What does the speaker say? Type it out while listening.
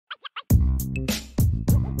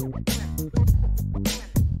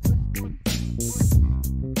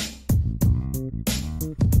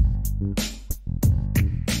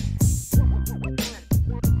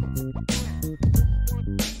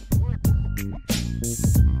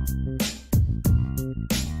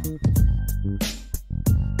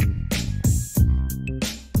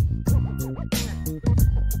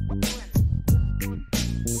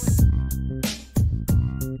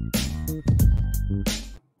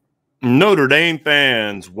Notre Dame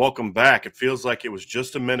fans, welcome back. It feels like it was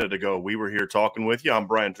just a minute ago we were here talking with you. I'm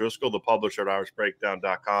Brian Driscoll, the publisher at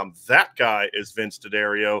IrishBreakdown.com. That guy is Vince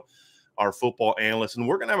D'Addario, our football analyst, and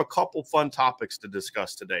we're going to have a couple fun topics to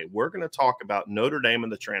discuss today. We're going to talk about Notre Dame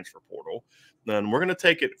and the transfer portal. Then we're going to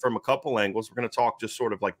take it from a couple angles. We're going to talk just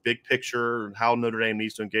sort of like big picture and how Notre Dame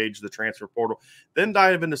needs to engage the transfer portal, then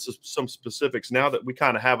dive into some specifics now that we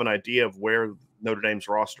kind of have an idea of where Notre Dame's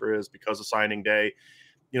roster is because of signing day.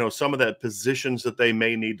 You know, some of the positions that they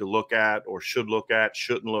may need to look at or should look at,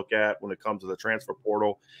 shouldn't look at when it comes to the transfer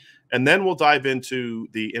portal. And then we'll dive into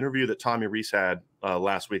the interview that Tommy Rees had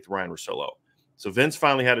last week with Ryan Russillo. So Vince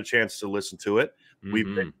finally had a chance to listen to it. We've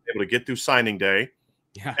been able to get through signing day,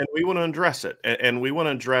 and we want to address it. And we want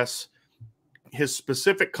to address his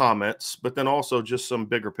specific comments, but then also just some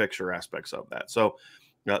bigger picture aspects of that. So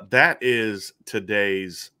that is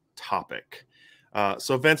today's topic.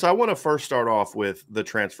 So Vince, I want to first start off with the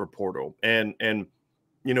transfer portal, and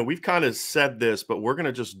you know, we've kind of said this, but we're going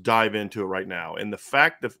to just dive into it right now. And the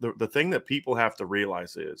fact that the thing that people have to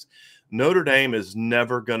realize is Notre Dame is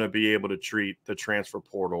never going to be able to treat the transfer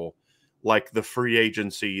portal like the free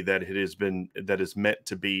agency that it has been, that is meant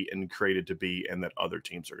to be and created to be, and that other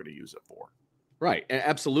teams are going to use it for. Right,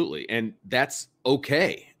 absolutely, and that's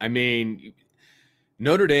okay. I mean,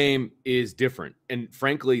 Notre Dame is different, and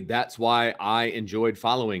frankly, that's why I enjoyed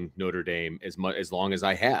following Notre Dame as long as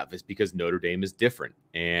I have, is because Notre Dame is different.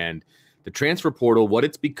 And the transfer portal, what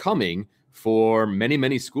it's becoming for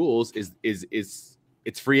many schools is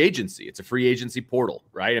it's free agency. It's a free agency portal,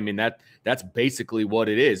 right? I mean, that's basically what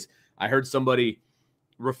it is. I heard somebody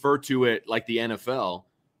refer to it like the NFL.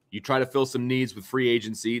 You try to fill some needs with free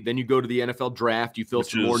agency, then you go to the NFL draft, you fill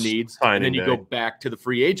some more needs, and then you go back to the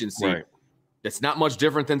free agency. Right. That's not much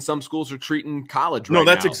different than some schools are treating college right now. No,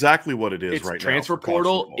 that's exactly what it is it's right now. Transfer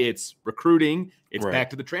portal, it's recruiting, it's Right.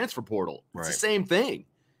 back to the transfer portal. It's Right. the same thing.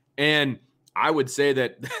 And I would say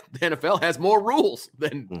that the NFL has more rules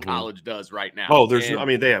than college does right now. Oh, I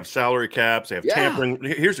mean, they have salary caps, they have Yeah. tampering.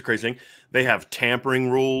 Here's the crazy thing. They have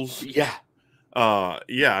tampering rules. Yeah.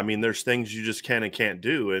 Yeah, I mean, there's things you just can and can't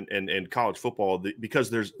do in college football because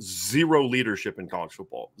there's zero leadership in college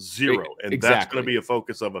football. Zero. And that's going to be a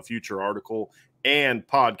focus of a future article and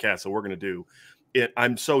podcast that we're going to do.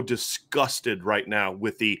 I'm so disgusted right now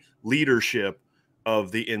with the leadership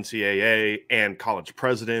of the NCAA and college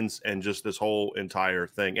presidents and just this whole entire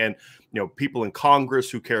thing. And, you know, people in Congress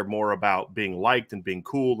who care more about being liked and being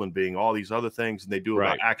cool and being all these other things than they do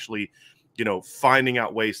about actually, you know, finding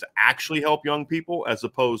out ways to actually help young people as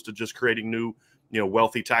opposed to just creating new, you know,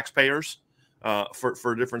 wealthy taxpayers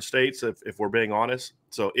for different states, if we're being honest.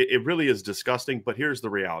 So it really is disgusting, but here's the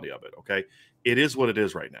reality of it, okay? It is what it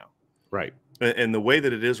is right now. Right. And the way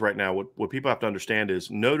that it is right now, what people have to understand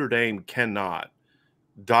is Notre Dame cannot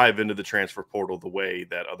dive into the transfer portal the way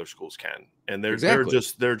that other schools can. And they're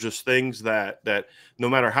just things that no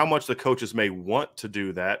matter how much the coaches may want to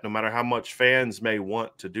do that, no matter how much fans may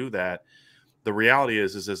want to do that, the reality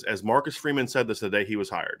is as Marcus Freeman said this the day he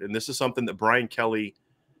was hired, and this is something that Brian Kelly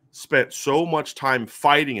spent so much time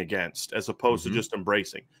fighting against as opposed to just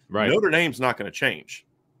embracing. Right. Notre Dame's not going to change.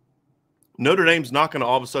 Notre Dame's not going to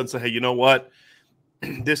all of a sudden say, hey, you know what?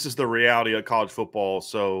 This is the reality of college football,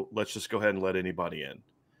 so let's just go ahead and let anybody in.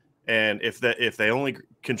 And if they only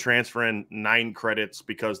can transfer in 9 credits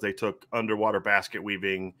because they took underwater basket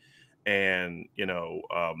weaving and, you know,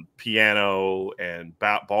 piano and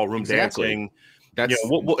ballroom dancing, that's, you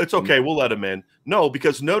know, it's okay. We'll let them in. No,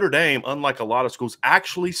 because Notre Dame, unlike a lot of schools,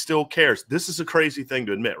 actually still cares. This is a crazy thing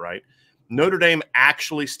to admit, right? Notre Dame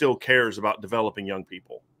actually still cares about developing young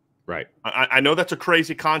people. Right. I know that's a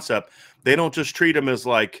crazy concept. They don't just treat them as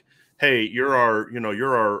like, hey, you're our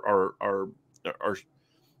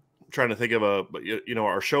trying to think of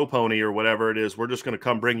our show pony or whatever it is. We're just going to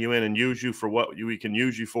come bring you in and use you for what we can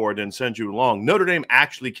use you for, and then send you along. Notre Dame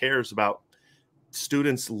actually cares about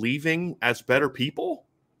students leaving as better people.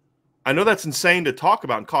 I know that's insane to talk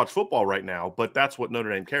about in college football right now, but that's what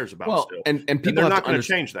Notre Dame cares about. Well, still. and people they're not going to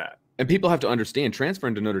change that. And people have to understand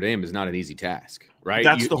transferring to Notre Dame is not an easy task, right?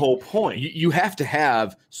 That's the whole point. You have to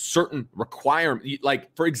have certain requirements.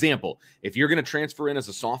 Like, for example, if you're going to transfer in as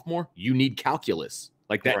a sophomore, you need calculus.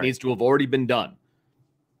 Like, that needs to have already been done.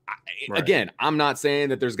 Again, I'm not saying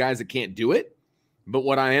that there's guys that can't do it, but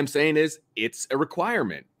what I am saying is it's a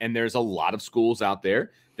requirement. And there's a lot of schools out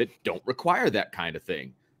there that don't require that kind of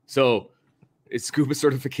thing. So is scuba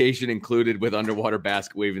certification included with underwater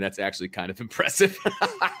basket weaving? That's actually kind of impressive.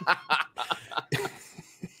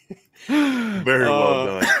 Very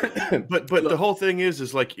well done. But the whole thing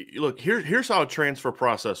is like, look, here's how a transfer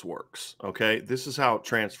process works. Okay. This is how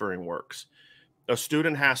transferring works. a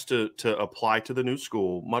student has to apply to the new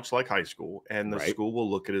school, much like high school, and the Right. school will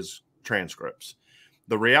look at his transcripts.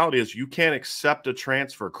 The reality is you can't accept a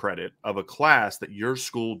transfer credit of a class that your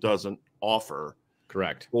school doesn't offer.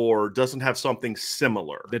 Correct. Or doesn't have something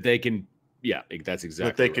similar. That they can, yeah, that's exactly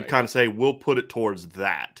that they could kind of say, we'll put it towards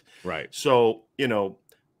that. Right. So,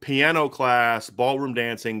 piano class, ballroom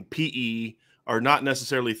dancing, PE are not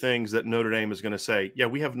necessarily things that Notre Dame is going to say, yeah,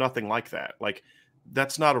 we have nothing like that. Like,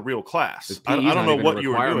 that's not a real class. I don't know what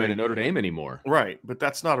you were doing at Notre Dame anymore. Right, but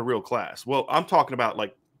that's not a real class. Well, I'm talking about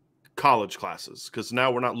like college classes, because now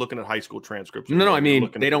we're not looking at high school transcripts. No, I mean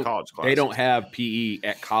they don't have PE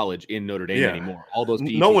at college in Notre Dame anymore. All those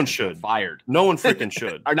PE no one should fired. No one freaking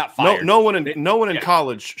should. Are not fired. No one in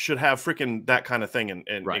college should have freaking that kind of thing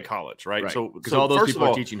in college, right? So all those people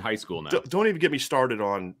are teaching high school now. Don't even get me started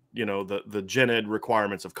on the gen ed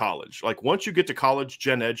requirements of college. Like, once you get to college,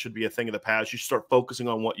 gen ed should be a thing of the past. You should start focusing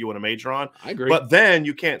on what you want to major on. I agree, but then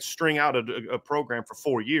you can't string out a program for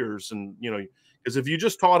 4 years, and because if you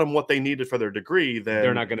just taught them what they needed for their degree, then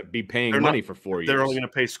they're not going to be paying money for 4 years. They're only going to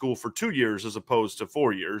pay school for 2 years as opposed to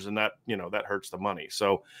 4 years, and that that hurts the money.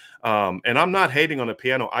 So, and I'm not hating on the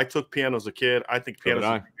piano. I took piano as a kid. I think piano is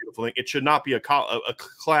a beautiful thing. It should not be a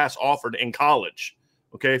class offered in college.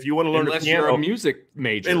 Okay, if you want to learn unless piano, you're a music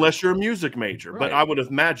major. Unless you're a music major, right. But I would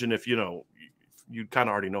imagine if you kind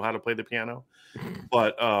of already know how to play the piano,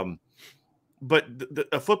 but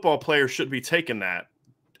a football player should be taking that.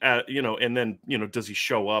 And then, does he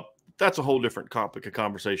show up? That's a whole different topic of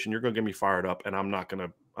conversation. You're going to get me fired up, and I'm not going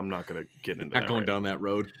to get into that. Not going down that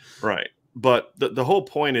road. Right. But the whole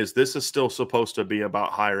point is this is still supposed to be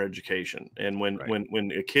about higher education. And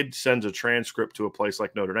when a kid sends a transcript to a place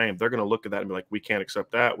like Notre Dame, they're going to look at that and be like, we can't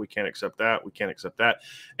accept that. We can't accept that. We can't accept that.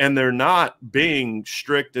 And they're not being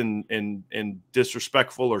strict and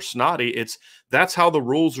disrespectful or snotty. That's how the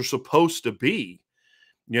rules are supposed to be.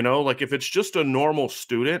 Like, if it's just a normal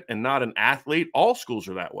student and not an athlete, all schools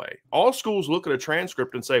are that way. All schools look at a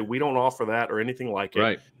transcript and say, we don't offer that or anything like it.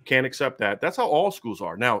 Right. Can't accept that. That's how all schools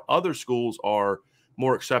are. Now, other schools are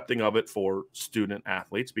more accepting of it for student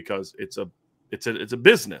athletes because it's a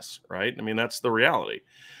business, right? I mean, that's the reality.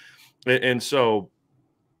 And so,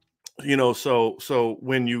 so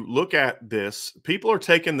when you look at this, people are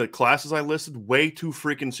taking the classes I listed way too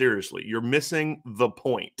freaking seriously. You're missing the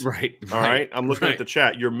point. Right. All right. I'm looking at the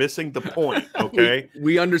chat. You're missing the point. Okay.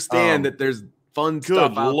 we understand that there's fun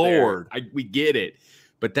stuff out Lord. there. We get it.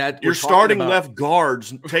 But that you're starting left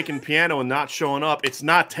guards taking piano and not showing up. It's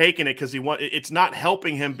not taking it because it's not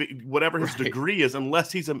helping him whatever his degree is,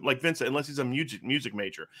 unless he's like Vincent, unless he's a music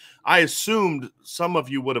major. I assumed some of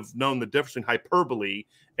you would have known the difference between hyperbole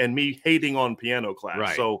and me hating on piano class.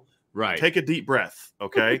 Right. So take a deep breath.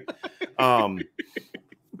 Okay.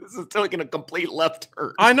 This is taking a complete left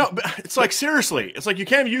turn. I know, but it's like, seriously, it's like you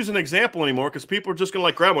can't use an example anymore because people are just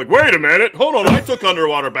gonna grab like, wait a minute, hold on, I took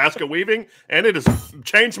underwater basket weaving and it has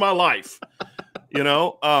changed my life.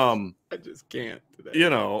 I just can't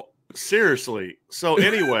today. Seriously. So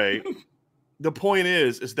anyway, the point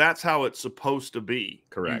is that's how it's supposed to be.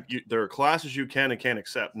 Correct. There are classes you can and can't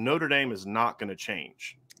accept. Notre Dame is not going to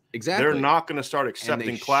change. Exactly. They're not going to start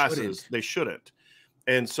accepting classes. They shouldn't.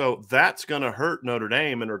 And so that's going to hurt Notre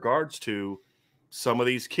Dame in regards to some of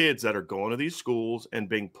these kids that are going to these schools and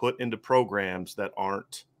being put into programs that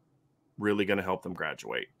aren't really going to help them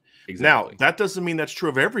graduate. Exactly. Now, that doesn't mean that's true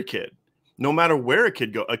of every kid. No matter where a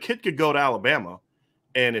kid could go to Alabama,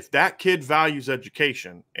 and if that kid values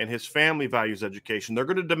education and his family values education, they're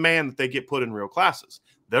going to demand that they get put in real classes.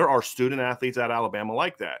 There are student athletes at Alabama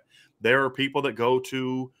like that. There are people that go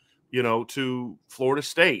to Florida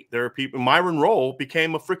State. There are people. Myron Rolle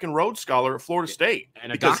became a freaking Rhodes Scholar at Florida State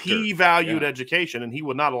because he valued education, and he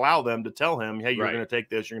would not allow them to tell him, "Hey, you're going to take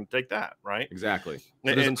this, you're going to take that." Right? Exactly.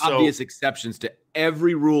 So there's obvious exceptions to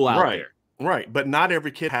every rule out there. Right. But not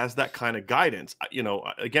every kid has that kind of guidance.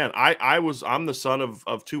 Again, I'm the son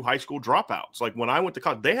of two high school dropouts. Like, when I went to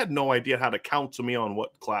college, they had no idea how to counsel me on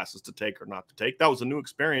what classes to take or not to take. That was a new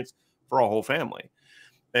experience for our whole family.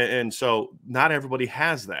 And so not everybody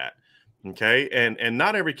has that. Okay. And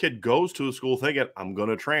not every kid goes to a school thinking, I'm going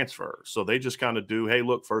to transfer. So they just kind of do, hey,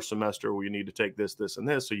 look, first semester, you need to take this, this, and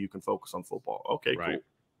this so you can focus on football. Okay, cool.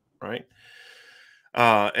 Right.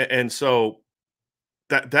 And so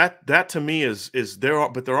that to me is there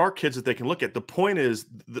are kids that they can look at. The point is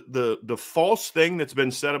the false thing that's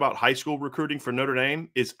been said about high school recruiting for Notre Dame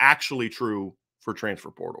is actually true for transfer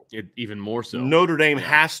portal. Even more so. Notre Dame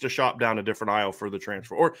has to shop down a different aisle for the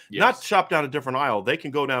transfer, or not shop down a different aisle. They can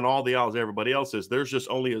go down all the aisles everybody else is. There's just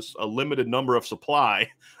only a limited number of supply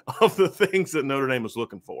of the things that Notre Dame is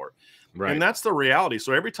looking for. Right. And that's the reality.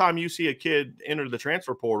 So every time you see a kid enter the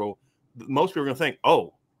transfer portal, most people are going to think,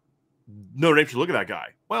 oh, Notre Dame should look at that guy.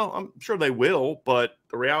 Well, I'm sure they will, but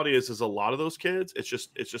the reality is a lot of those kids, it's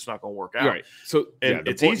just not going to work out. Right. So and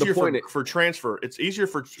it's easier for transfer. It's easier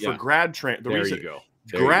for grad transfer. There you go.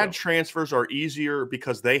 Grad transfers are easier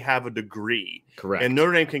because they have a degree. Correct. And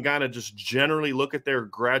Notre Dame can kind of just generally look at their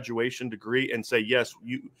graduation degree and say, yes,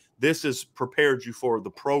 this has prepared you for the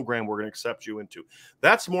program we're going to accept you into.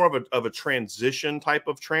 That's more of a transition type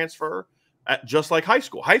of transfer, just like high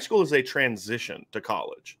school. High school is a transition to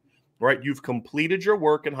college, right? You've completed your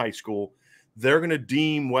work in high school. They're going to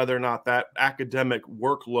deem whether or not that academic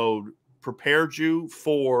workload prepared you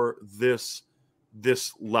for this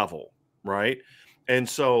level, right? And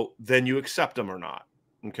so then you accept them or not,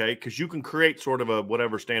 okay? Because you can create sort of a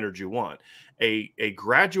whatever standards you want. A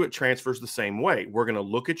graduate transfer is the same way. We're going to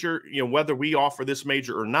look at your, whether we offer this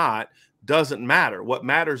major or not doesn't matter. What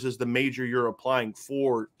matters is the major you're applying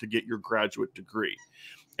for to get your graduate degree.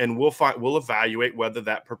 And we'll evaluate whether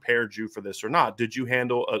that prepared you for this or not. Did you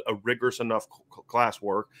handle a rigorous enough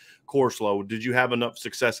classwork, course load? Did you have enough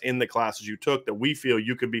success in the classes you took that we feel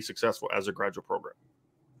you could be successful as a graduate program?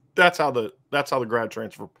 That's how the grad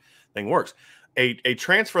transfer thing works. A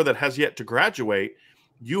transfer that has yet to graduate,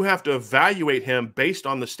 you have to evaluate him based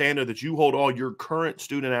on the standard that you hold all your current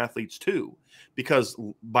student athletes to, because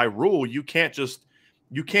by rule you can't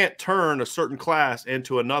turn a certain class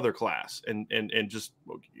into another class and just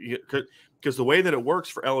because the way that it works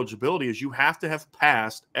for eligibility is you have to have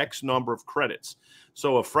passed X number of credits.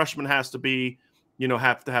 So a freshman has to be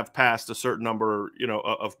have to have passed a certain number,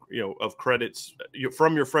 of credits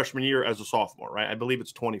from your freshman year as a sophomore, right? I believe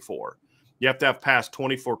it's 24. You have to have passed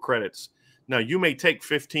 24 credits. Now you may take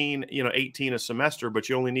 15, 18 a semester, but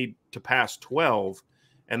you only need to pass 12,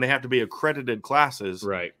 and they have to be accredited classes,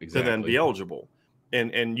 right? Exactly. To then be eligible.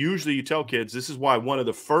 And usually you tell kids, this is why one of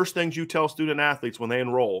the first things you tell student athletes when they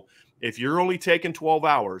enroll, if you're only taking 12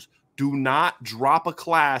 hours, do not drop a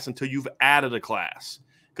class until you've added a class.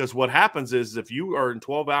 Because what happens is if you are in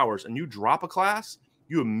 12 hours and you drop a class,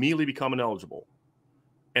 you immediately become ineligible.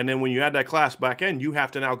 And then when you add that class back in, you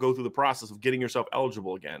have to now go through the process of getting yourself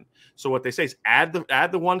eligible again. So what they say is add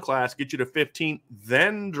the one class, get you to 15,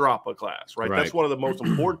 then drop a class, right? That's one of the most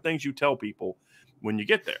important things you tell people when you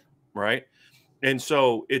get there, right? And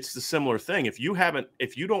so it's the similar thing. If you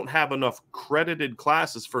don't have enough credited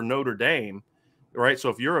classes for Notre Dame, right? So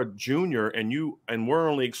if you're a junior and we're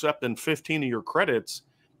only accepting 15 of your credits,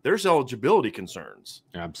 there's eligibility concerns.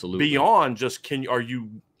 Absolutely. Beyond just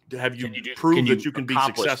have you proved that you can be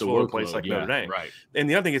successful in a place like Notre Dame? Right. And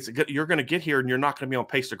the other thing is you're going to get here and you're not going to be on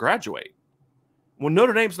pace to graduate. Well,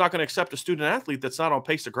 Notre Dame's not going to accept a student athlete that's not on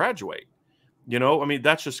pace to graduate.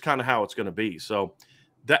 That's just kind of how it's going to be. So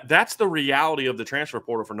that's the reality of the transfer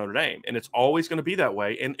portal for Notre Dame. And it's always going to be that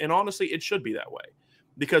way. And honestly, it should be that way,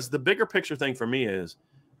 because the bigger picture thing for me is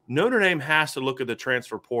Notre Dame has to look at the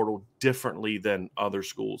transfer portal differently than other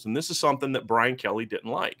schools. And this is something that Brian Kelly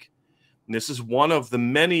didn't like. And this is one of the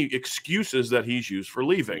many excuses that he's used for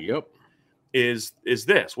leaving. Yep. Is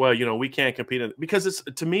this, well, we can't compete because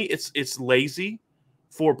to me, it's lazy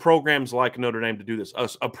for programs like Notre Dame to do this.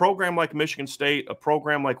 A program like Michigan State, a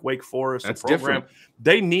program like Wake Forest, that's different.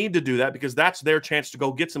 They need to do that because that's their chance to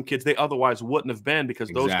go get some kids they otherwise wouldn't have been, because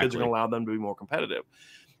those kids are going to allow them to be more competitive.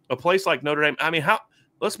 A place like Notre Dame,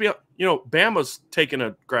 let's be, Bama's taking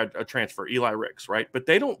a transfer, Eli Ricks, right? But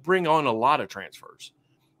they don't bring on a lot of transfers.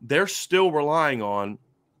 They're still relying on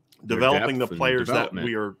developing the players that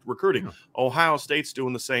we are recruiting. Yeah. Ohio State's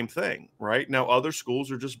doing the same thing, right? Now, other schools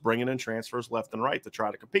are just bringing in transfers left and right to try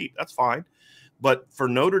to compete. That's fine. But for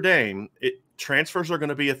Notre Dame, transfers are going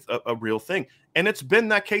to be a real thing. And it's been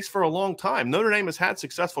that case for a long time. Notre Dame has had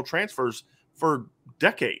successful transfers for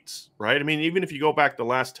decades, right? Even if you go back the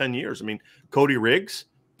last 10 years, Cody Riggs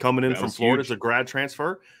coming in from Florida as a grad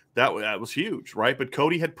transfer, that was huge, right? But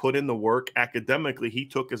Cody had put in the work academically. He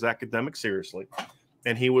took his academics seriously,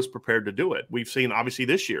 and he was prepared to do it. We've seen, obviously,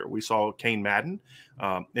 this year, we saw Kane Madden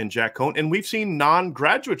and Jack Cohn, and we've seen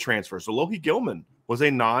non-graduate transfers. Alohi Gilman was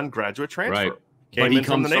a non-graduate transfer. Right. But he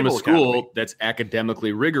comes from a school that's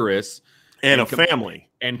academically rigorous. And a family.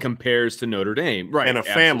 And compares to Notre Dame. Right. And a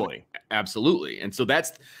family. Absolutely. And so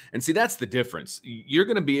that's the difference. You're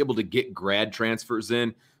going to be able to get grad transfers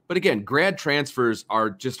in. But again, grad transfers are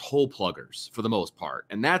just hole pluggers for the most part.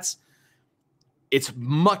 And it's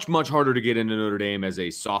much, much harder to get into Notre Dame as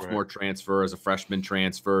a sophomore transfer, as a freshman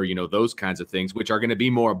transfer, those kinds of things, which are going to be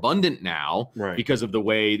more abundant now because of the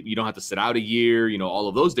way you don't have to sit out a year, all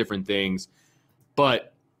of those different things.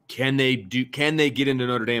 But can they get into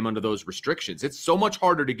Notre Dame under those restrictions? It's so much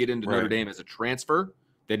harder to get into Notre Dame as a transfer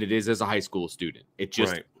than it is as a high school student. It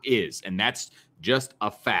just Right. is. And that's just a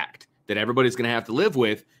fact that everybody's going to have to live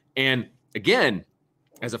with. And again,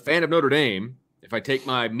 as a fan of Notre Dame, if I take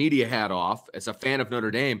my media hat off, as a fan of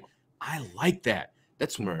Notre Dame, I like that.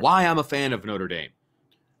 That's why I'm a fan of Notre Dame.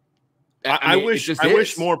 I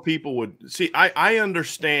wish more people would see. I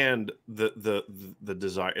understand the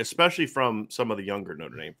desire, especially from some of the younger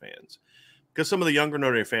Notre Dame fans, because some of the younger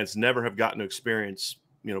Notre Dame fans never have gotten to experience,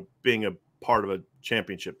 being a part of a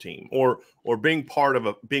championship team or being part of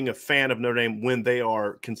being a fan of Notre Dame when they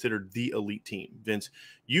are considered the elite team. Vince,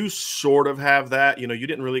 you sort of have that. You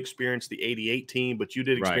didn't really experience the 88 team, but you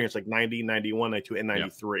did experience like 90, 91, 92, and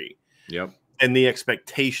 93. Yep. And the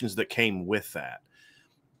expectations that came with that.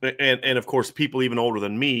 And of course, people even older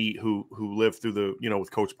than me who lived through the, with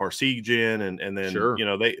Coach Parsegian and then, sure.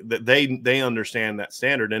 They understand that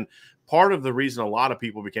standard. And part of the reason a lot of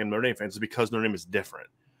people became Notre Dame fans is because Notre Dame is different.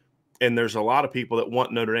 And there's a lot of people that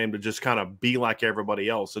want Notre Dame to just kind of be like everybody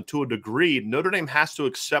else. And to a degree, Notre Dame has to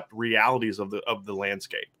accept realities of the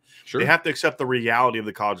landscape. Sure. They have to accept the reality of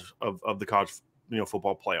the college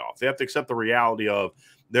football playoff. They have to accept the reality of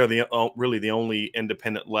they're really the only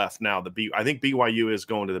independent left now. I think BYU is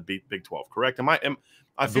going to the Big 12. Correct? I feel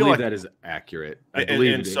believe like that is accurate. I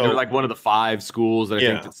believe so, they're like one of the 5 schools that I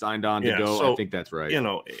think that signed on to go. So, I think that's right.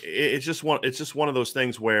 It's just one of those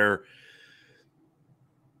things where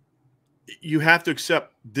you have to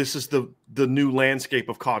accept this is the new landscape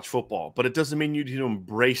of college football, but it doesn't mean you need to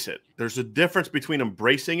embrace it. There's a difference between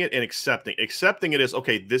embracing it and accepting. Accepting it is,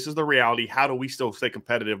 okay, this is the reality. How do we still stay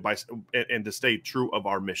competitive and to stay true of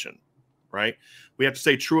our mission, right? We have to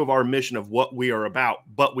stay true of our mission of what we are about,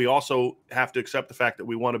 but we also have to accept the fact that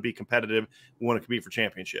we want to be competitive. We want to compete for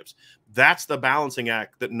championships. That's the balancing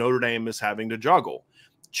act that Notre Dame is having to juggle.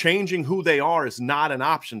 Changing who they are is not an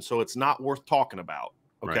option, so it's not worth talking about,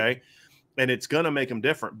 okay? Right. And it's going to make them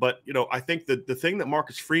different. But, I think that the thing that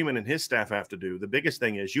Marcus Freeman and his staff have to do, the biggest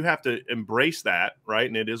thing is you have to embrace that, right?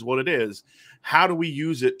 And it is what it is. How do we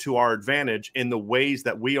use it to our advantage in the ways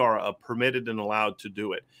that we are permitted and allowed to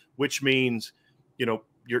do it? Which means,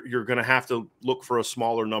 you're going to have to look for a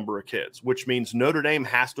smaller number of kids, which means Notre Dame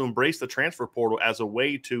has to embrace the transfer portal as a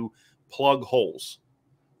way to plug holes,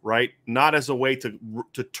 right? Not as a way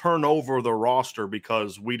to turn over the roster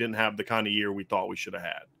because we didn't have the kind of year we thought we should have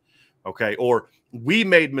had. Okay, or we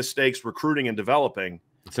made mistakes recruiting and developing.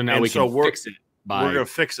 So now we're fix it. We're going to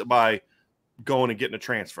fix it by going and getting a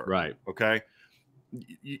transfer. Right. Okay.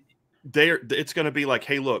 It's going to be like,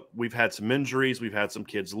 hey, look, we've had some injuries, we've had some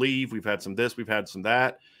kids leave, we've had some this, we've had some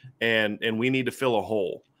that, and we need to fill a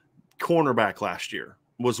hole. Cornerback last year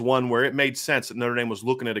was one where it made sense that Notre Dame was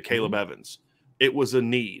looking at a Caleb Evans. It was a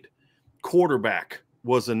need. Quarterback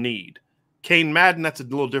was a need. Kane Madden, that's a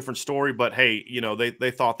little different story, but hey, they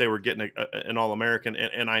thought they were getting an All-American,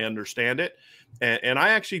 and I understand it. And I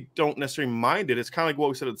actually don't necessarily mind it. It's kind of like what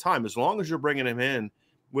we said at the time. As long as you're bringing him in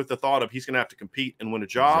with the thought of he's going to have to compete and win a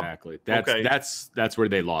job. Exactly. That's where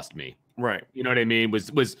they lost me. Right. You know what I mean?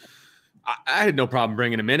 I had no problem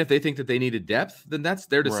bringing him in. If they think that they needed depth, then that's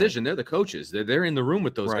their decision. Right. They're the coaches. They're in the room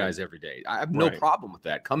with those guys every day. I have no problem with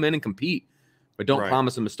that. Come in and compete, but don't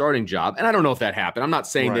promise them a starting job. And I don't know if that happened. I'm not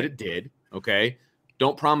saying that it did. Okay.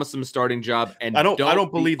 Don't promise them a starting job. And I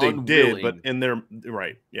don't believe they did, but in their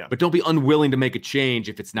right. Yeah. But don't be unwilling to make a change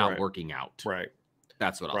if it's not working out. Right.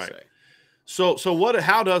 That's what I'll say. So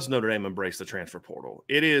how does Notre Dame embrace the transfer portal?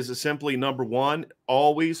 It is simply, number one,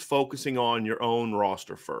 always focusing on your own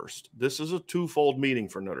roster first. This is a twofold meaning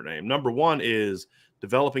for Notre Dame. Number one is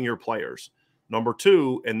developing your players. Number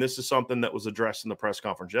two, and this is something that was addressed in the press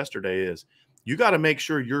conference yesterday, is you got to make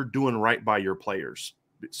sure you're doing right by your players.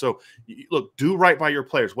 So, look, do right by your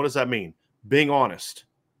players. What does that mean? Being honest,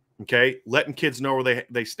 okay? Letting kids know where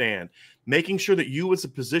they stand. Making sure that you as a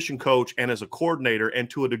position coach and as a coordinator and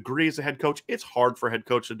to a degree as a head coach, it's hard for a head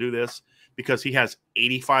coach to do this because he has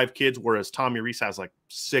 85 kids, whereas Tommy Rees has like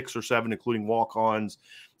 6 or 7, including walk-ons.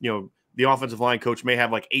 The offensive line coach may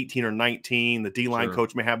have like 18 or 19. The D-line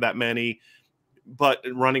coach may have that many. But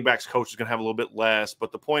running backs coach is going to have a little bit less.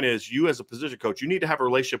 But the point is, you as a position coach, you need to have a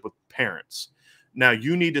relationship with parents. Now,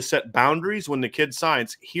 you need to set boundaries when the kid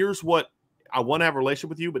signs. Here's what I want to have a relationship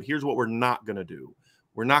with you, but here's what we're not going to do.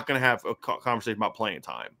 We're not going to have a conversation about playing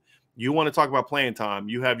time. You want to talk about playing time,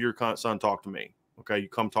 you have your son talk to me. Okay, you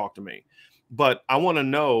come talk to me. But I want to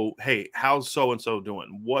know, hey, how's so-and-so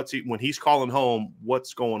doing? When he's calling home,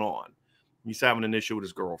 what's going on? He's having an issue with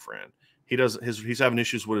his girlfriend. He's having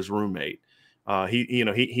issues with his roommate.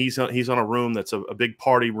 He's on a room that's a big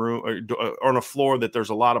party room, or on a floor that there's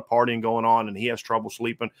a lot of partying going on, and he has trouble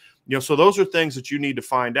sleeping. So those are things that you need to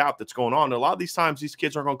find out that's going on. And a lot of these times, these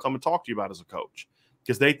kids aren't going to come and talk to you about as a coach.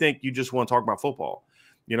 because they think you just want to talk about football.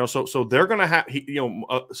 So they're going to have,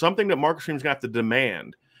 something that Marcus Freeman's going to have to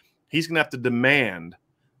demand. He's going to have to demand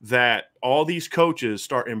that all these coaches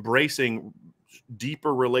start embracing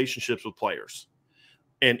deeper relationships with players.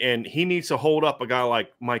 And he needs to hold up a guy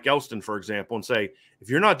like Mike Elston, for example, and say, if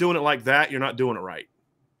you're not doing it like that, you're not doing it right.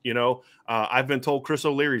 I've been told Chris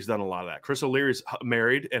O'Leary's done a lot of that. Chris O'Leary's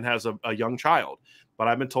married and has a young child, but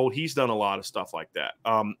I've been told he's done a lot of stuff like that.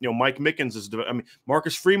 Mike Mickens is doing,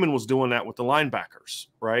 Marcus Freeman was doing that with the linebackers,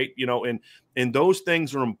 right? And those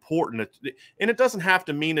things are important. And it doesn't have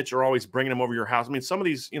to mean that you're always bringing them over your house. Some of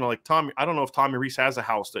these, like Tommy, I don't know if Tommy Rees has a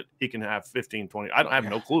house that he can have 15, 20. I have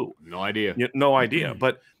no clue. No idea. No idea.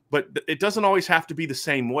 But it doesn't always have to be the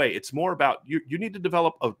same way. It's more about you need to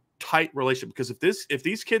develop a tight relationship, because if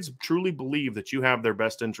these kids truly believe that you have their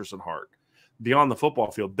best interests at heart beyond the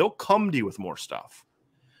football field, they'll come to you with more stuff,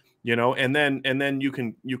 and then you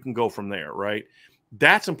can go from there, right?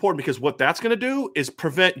 That's important, because what that's going to do is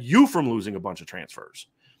prevent you from losing a bunch of transfers.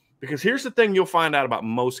 Because here's the thing you'll find out about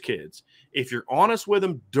most kids: if you're honest with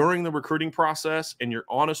them during the recruiting process and you're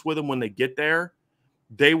honest with them when they get there,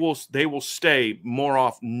 they will stay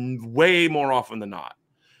way more often than not.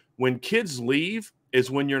 When kids leave is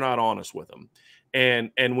when you're not honest with them.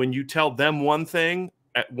 And when you tell them one thing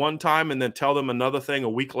at one time and then tell them another thing a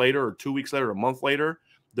week later or 2 weeks later, or a month later,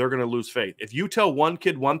 they're going to lose faith. If you tell one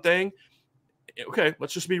kid one thing, okay,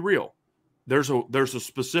 let's just be real. There's a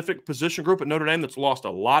specific position group at Notre Dame that's lost a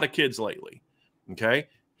lot of kids lately. Okay?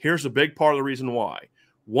 Here's a big part of the reason why.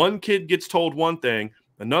 One kid gets told one thing,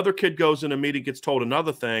 another kid goes in a meeting, gets told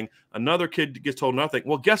another thing, another kid gets told another thing.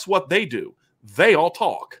 Well, guess what they do? They all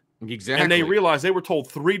talk. Exactly. And they realize they were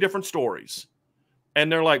told 3 different stories.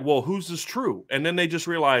 And they're like, well, whose is true? And then they just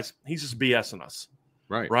realize he's just BSing us.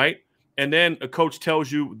 Right? And then a coach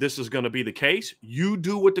tells you this is going to be the case. You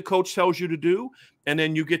do what the coach tells you to do. And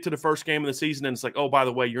then you get to the first game of the season and it's like, oh, by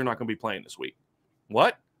the way, you're not going to be playing this week.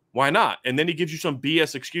 What? Why not? And then he gives you some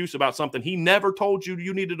BS excuse about something he never told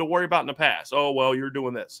you needed to worry about in the past. Oh, well, you're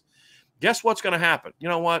doing this. Guess what's going to happen? You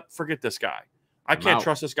know what? Forget this guy. I can't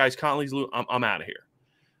trust this guy's constantly. I'm out of here.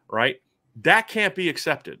 Right? That can't be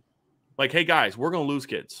accepted. Like, hey, guys, we're going to lose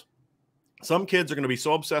kids. Some kids are going to be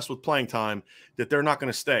so obsessed with playing time that they're not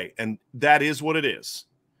going to stay. And that is what it is.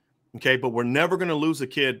 Okay, but we're never going to lose a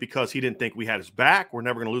kid because he didn't think we had his back. We're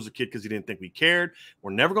never going to lose a kid because he didn't think we cared.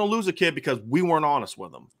 We're never going to lose a kid because we weren't honest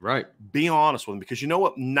with them. Right. Be honest with them, because you know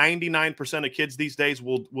what? 99% of kids these days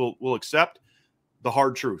will accept the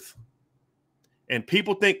hard truth. And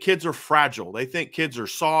people think kids are fragile. They think kids are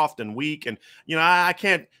soft and weak. And, I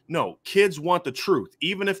can't. No, kids want the truth.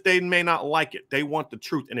 Even if they may not like it, they want the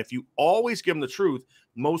truth. And if you always give them the truth,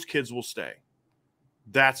 most kids will stay.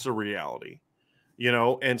 That's the reality.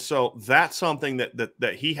 And so that's something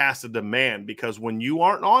that he has to demand, because when you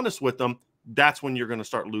aren't honest with them, that's when you're going to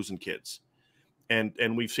start losing kids.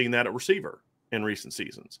 And we've seen that at receiver in recent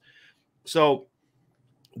seasons. So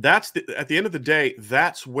at the end of the day,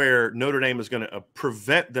 that's where Notre Dame is going to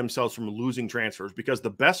prevent themselves from losing transfers, because the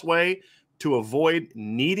best way to avoid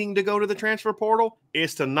needing to go to the transfer portal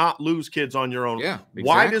is to not lose kids on your own. Yeah, exactly.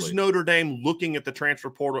 Why does Notre Dame looking at the transfer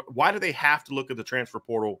portal? Why do they have to look at the transfer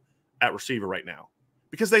portal at receiver right now?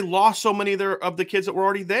 Because they lost so many of the kids that were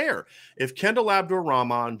already there. If Kendall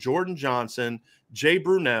Abdur-Rahman, Jordan Johnson, Jay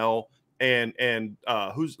Brunell, and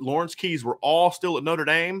who's Lawrence Keys were all still at Notre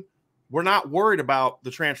Dame, we're not worried about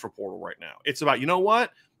the transfer portal right now. It's about, you know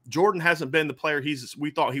what? Jordan hasn't been the player we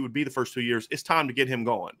thought he would be the first 2 years. It's time to get him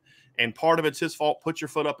going. And part of it's his fault. Put your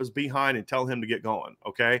foot up his behind and tell him to get going,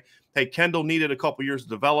 okay? Hey, Kendall needed a couple years to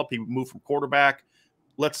develop. He moved from quarterback.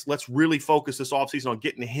 Let's really focus this offseason on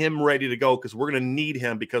getting him ready to go, because we're going to need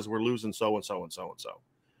him because we're losing so-and-so and so-and-so.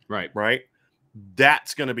 Right?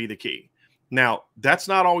 That's going to be the key. Now, that's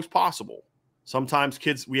not always possible. Sometimes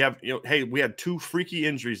kids, we had 2 freaky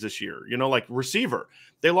injuries this year, like receiver.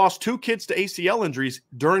 They lost 2 kids to ACL injuries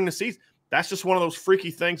during the season. That's just one of those freaky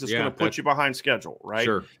things that's going to put you behind schedule, right?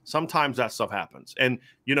 Sure. Sometimes that stuff happens. And,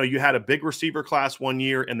 you had a big receiver class one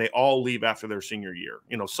year and they all leave after their senior year.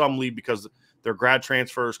 Some leave because they're grad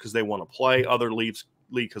transfers because they want to play. Other leave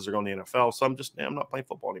because they're going to the NFL. Some just, I'm not playing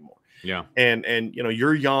football anymore. Yeah. And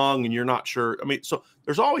you're young and you're not sure. So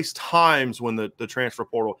there's always times when the transfer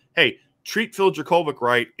portal, hey, treat Phil Jakovic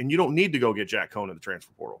right, and you don't need to go get Jack Cohn in the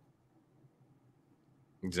transfer portal.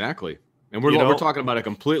 Exactly. And we're talking about a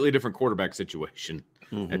completely different quarterback situation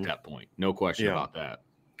at that point. No question about that.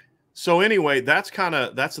 So anyway, that's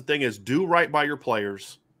the thing, is do right by your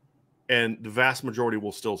players, and the vast majority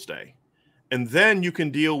will still stay. And then you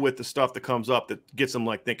can deal with the stuff that comes up that gets them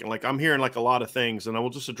like thinking, like I'm hearing like a lot of things, and I will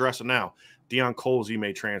just address it now. Deion Colsey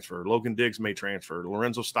may transfer. Logan Diggs may transfer.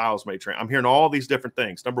 Lorenzo Styles may transfer. I'm hearing all these different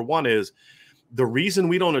things. Number one is the reason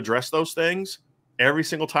we don't address those things every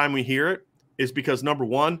single time we hear it is because, number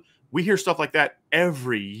one, we hear stuff like that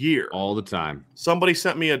every year. All the time. Somebody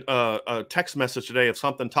sent me a text message today of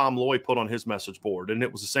something Tom Lloyd put on his message board, and it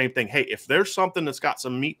was the same thing. Hey, if there's something that's got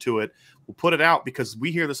some meat to it, we'll put it out because we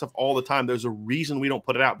hear this stuff all the time. There's a reason we don't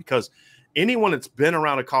put it out because anyone that's been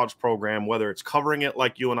around a college program, whether it's covering it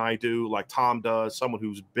like you and I do, like Tom does, someone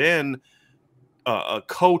who's been a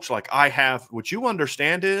coach like I have, what you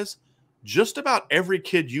understand is just about every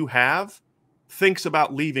kid you have thinks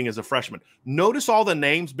about leaving as a freshman. Notice all the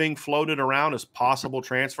names being floated around as possible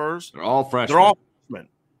transfers. They're all freshmen. They're all freshmen.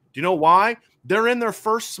 Do you know why? They're in their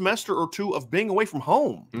first semester or two of being away from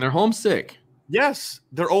home. And they're homesick. Yes,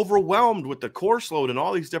 they're overwhelmed with the course load and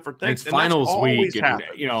all these different things. And it's finals week,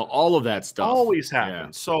 and, all of that stuff. Always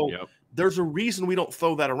happens. Yeah. So there's a reason we don't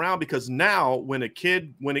throw that around because now when it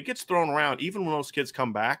gets thrown around, even when those kids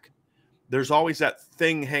come back, there's always that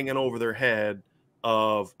thing hanging over their head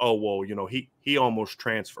of, oh, well, he almost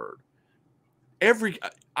transferred.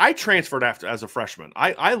 I transferred as a freshman.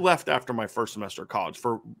 I left after my first semester of college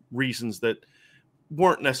for reasons that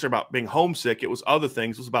weren't necessarily about being homesick. It was other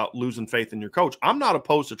things. It was about losing faith in your coach. I'm not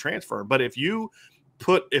opposed to transferring, but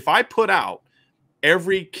if I put out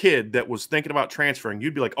every kid that was thinking about transferring,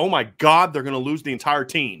 you'd be like, oh my God, they're going to lose the entire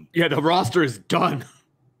team. Yeah, the roster is done.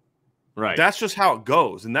 Right. That's just how it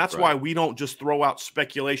goes. And that's why we don't just throw out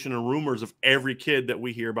speculation and rumors of every kid that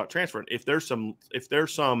we hear about transferring. If there's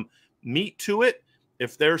some meat to it,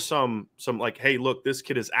 if there's some like, hey, look, this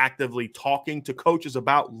kid is actively talking to coaches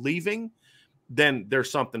about leaving, then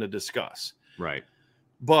there's something to discuss. Right.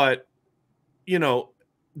 But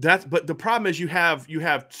but the problem is you have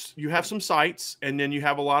some sites, and then you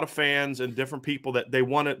have a lot of fans and different people that they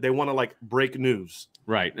want to like break news.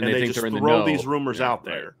 Right. And they just throw these rumors out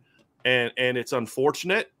there. Right. And it's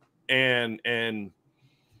unfortunate. And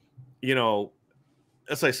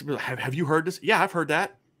it's like, have you heard this? Yeah, I've heard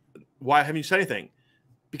that. Why haven't you said anything?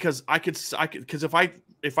 Because because if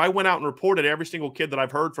I went out and reported every single kid that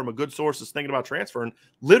I've heard from a good source is thinking about transferring,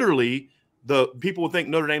 literally the people would think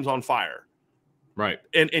Notre Dame's on fire. Right.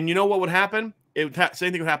 And you know what would happen?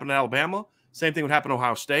 Same thing would happen in Alabama. Same thing would happen in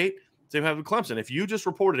Ohio State. Same thing would happen in Clemson. If you just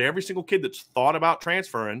reported every single kid that's thought about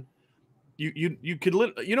transferring, you could,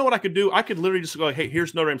 you know what I could do? I could literally just go, hey,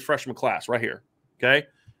 here's Notre Dame's freshman class right here. Okay.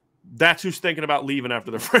 That's who's thinking about leaving after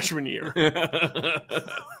their freshman year.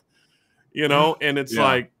 And it's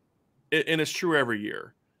like, and it's true every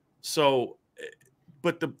year. So,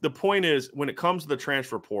 but the point is, when it comes to the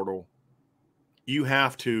transfer portal, you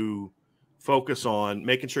have to focus on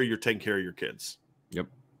making sure you're taking care of your kids. Yep.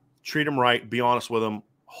 Treat them right. Be honest with them.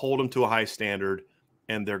 Hold them to a high standard,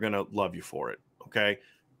 and they're going to love you for it. Okay.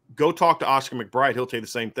 Go talk to Oscar McBride. He'll tell you the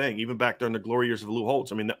same thing. Even back during the glory years of Lou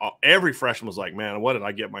Holtz. I mean, every freshman was like, man, what did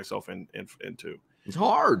I get myself into? It's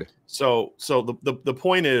hard. So the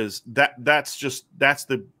point is that's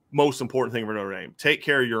the most important thing for Notre Dame. Take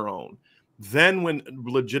care of your own. Then when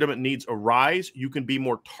legitimate needs arise, you can be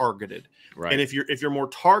more targeted. Right. And if you're more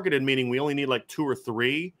targeted, meaning we only need like 2 or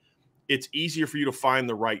 3, it's easier for you to find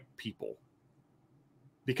the right people.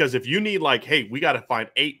 Because if you need like, hey, we got to find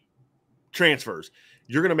 8 transfers,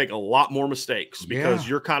 you're going to make a lot more mistakes because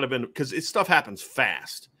you're kind of because stuff happens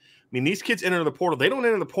fast. I mean, these kids enter the portal. They don't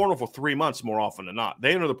enter the portal for 3 months more often than not.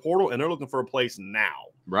 They enter the portal and they're looking for a place now.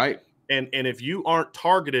 Right. And if you aren't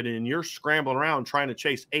targeted and you're scrambling around trying to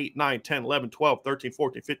chase 8, 9, 10, 11, 12, 13,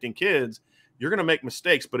 14, 15 kids, you're going to make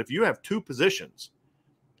mistakes. But if you have 2 positions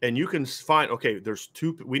and you can find, okay,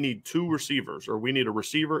 we need 2 receivers, or we need a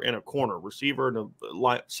receiver and a corner, receiver and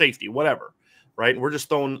a safety, whatever, right? And we're just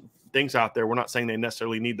throwing things out there. We're not saying they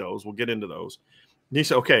necessarily need those. We'll get into those. And you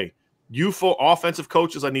say, okay, you offensive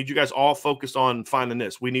coaches, I need you guys all focused on finding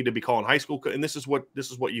this. We need to be calling high school. And this is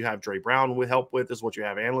what you have Dre Brown with help with. This is what you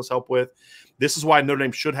have analysts help with. This is why Notre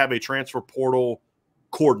Dame should have a transfer portal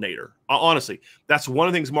coordinator. Honestly, that's one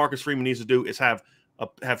of the things Marcus Freeman needs to do is have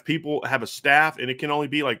people, have a staff, and it can only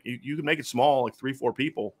be like, you can make it small, like 3-4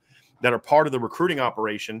 people that are part of the recruiting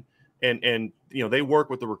operation. And they work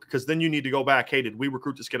with because then you need to go back. Hey, did we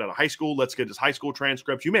recruit this kid out of high school? Let's get his high school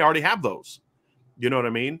transcripts. You may already have those. You know what I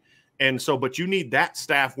mean? And so, but you need that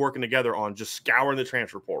staff working together on just scouring the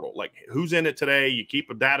transfer portal. Like, who's in it today? You keep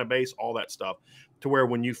a database, all that stuff, to where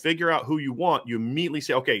when you figure out who you want, you immediately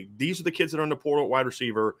say, okay, these are the kids that are in the portal at wide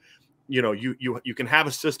receiver. You can have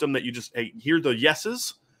a system that you just, hey, here are the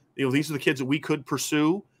yeses. These are the kids that we could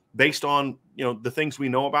pursue based on, the things we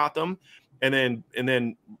know about them. And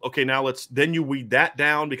then okay, now then you weed that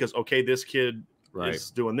down because okay, this kid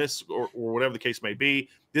is doing this or whatever the case may be.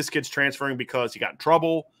 This kid's transferring because he got in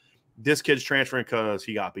trouble. This kid's transferring because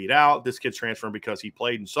he got beat out. This kid's transferring because he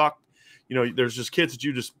played and sucked. You know, there's just kids that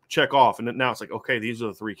you just check off, and now it's like, okay, these are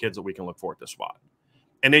the 3 kids that we can look for at this spot.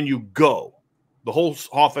 And then you go. The whole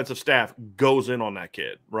offensive staff goes in on that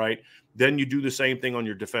kid, right? Then you do the same thing on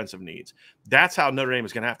your defensive needs. That's how Notre Dame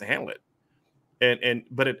is going to have to handle it.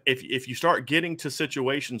 But if you start getting to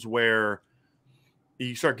situations where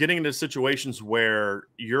you're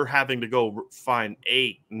having to go find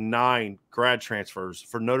 8, 9 grad transfers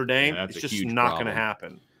for Notre Dame, it's just not going to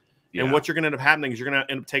happen. Yeah. And what you're going to end up happening is you're going to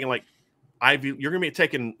end up taking you're going to be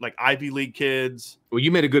taking like Ivy League kids. Well, you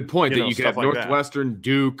made a good point that you could have Northwestern,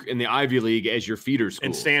 Duke, and the Ivy League as your feeder school.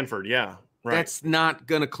 And Stanford, yeah. Right. That's not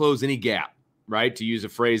going to close any gap, right? To use a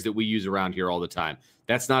phrase that we use around here all the time.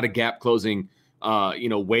 That's not a gap closing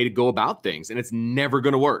way to go about things. And it's never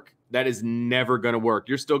going to work. That is never going to work.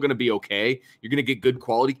 You're still going to be okay. You're going to get good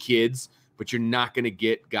quality kids, but you're not going to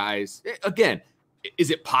get guys. Again,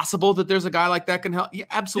 is it possible that there's a guy like that can help? Yeah,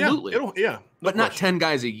 absolutely. But not 10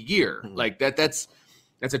 guys a year. Mm-hmm. Like that's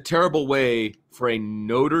a terrible way for a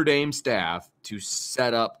Notre Dame staff to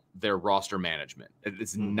set up their roster management.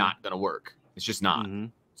 It's not going to work. It's just not. Mm-hmm.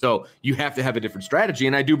 So you have to have a different strategy.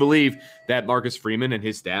 And I do believe that Marcus Freeman and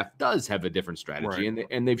his staff does have a different strategy,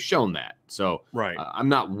 and they've shown that. So I'm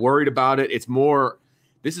not worried about it.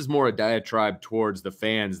 This is more a diatribe towards the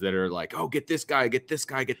fans that are like, oh, get this guy, get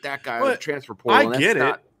that guy out of the transfer portal. I get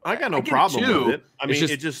it. I got no problem with it. I mean,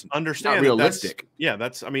 it just understand realistic.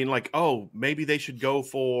 Maybe they should go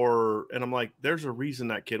for, and I'm like, there's a reason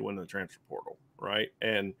that kid went in the transfer portal, right?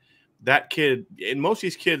 And that kid, and most of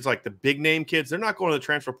these kids, like the big name kids, they're not going to the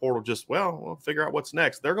transfer portal just, we'll figure out what's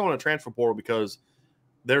next. They're going to transfer portal because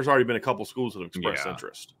there's already been a couple schools that have expressed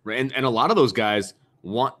interest. And a lot of those guys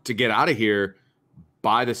want to get out of here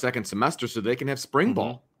by the second semester so they can have spring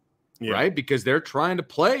ball, right? Because they're trying to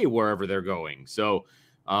play wherever they're going. So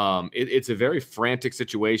it's a very frantic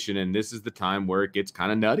situation, and this is the time where it gets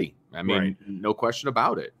kind of nutty. I mean, no question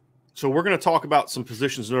about it. So we're going to talk about some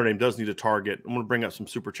positions Notre Dame does need to target. I'm going to bring up some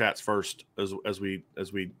super chats first as we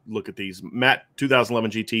look at these. Matt,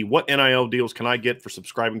 2011 GT, what NIL deals can I get for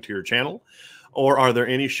subscribing to your channel? Or are there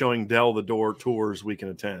any showing Dell the Door tours we can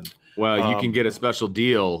attend? Well, you can get a special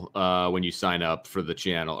deal when you sign up for the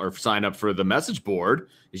channel or sign up for the message board.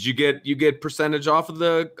 Is you get percentage off of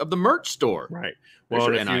the merch store. Right.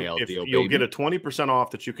 Well, you'll get a 20%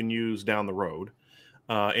 off that you can use down the road.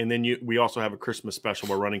 And then we also have a Christmas special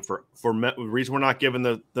we're running for the reason we're not giving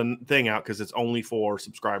the thing out because it's only for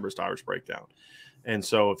subscribers to Irish Breakdown. And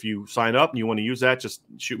so if you sign up and you want to use that, just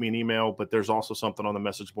shoot me an email. But there's also something on the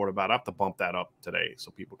message board about it. I have to bump that up today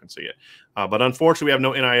so people can see it. But unfortunately, we have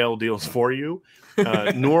no NIL deals for you.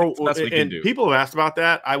 People have asked about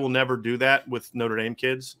that. I will never do that with Notre Dame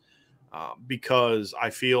kids because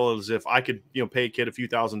I feel as if I could pay a kid a few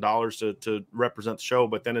 $1,000s to represent the show.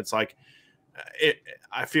 But then it's like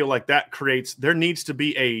I feel like that there needs to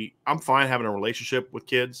be I'm fine having a relationship with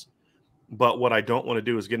kids. But what I don't want to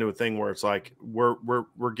do is get into a thing where it's like we're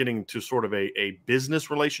getting to sort of a business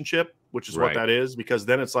relationship, which is what that is, because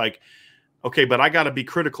then it's like, okay, but I got to be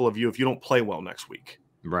critical of you if you don't play well next week.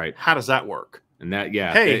 Right. How does that work? And that,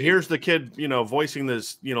 here's the kid, voicing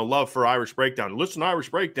this, love for Irish Breakdown. Listen to Irish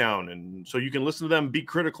Breakdown. And so you can listen to them, be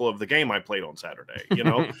critical of the game I played on Saturday,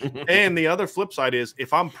 And the other flip side is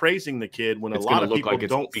if I'm praising the kid when a lot of people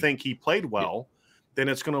don't think he played well, then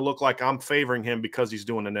it's going to look like I'm favoring him because he's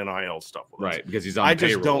doing an NIL stuff with us. Right, because he's on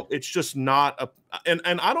payroll. It's just not and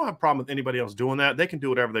I don't have a problem with anybody else doing that. They can do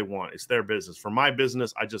whatever they want. It's their business. For my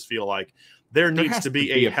business, I just feel like there needs to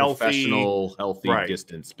be a healthy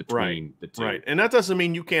distance between the two. Right. And that doesn't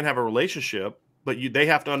mean you can't have a relationship, but they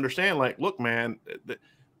have to understand, like, look, man,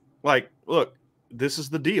 this is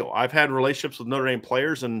the deal. I've had relationships with Notre Dame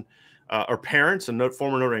players and or parents and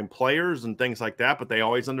former Notre Dame players and things like that, but they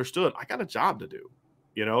always understood I got a job to do.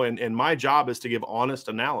 And my job is to give honest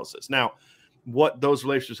analysis. Now, what those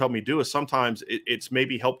relationships help me do is sometimes it's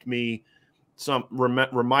maybe helped me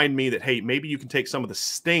remind me that, hey, maybe you can take some of the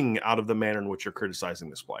sting out of the manner in which you're criticizing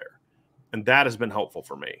this player. And that has been helpful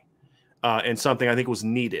for me and something I think was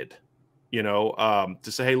needed, to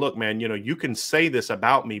say, hey, look, man, you can say this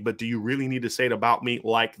about me, but do you really need to say it about me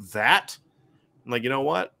like that? I'm like, you know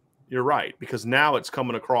what? You're right. Because now it's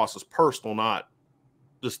coming across as personal, not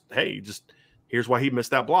just, hey, here's why he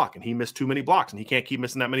missed that block, and he missed too many blocks, and he can't keep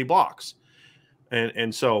missing that many blocks.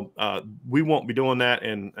 And so we won't be doing that.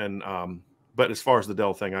 But as far as the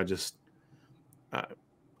Dell thing,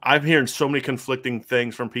 I'm hearing so many conflicting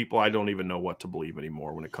things from people. I don't even know what to believe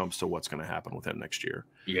anymore when it comes to what's going to happen with him next year.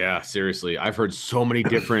 Yeah, seriously. I've heard so many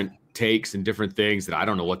different takes and different things that I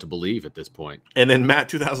don't know what to believe at this point. And then Matt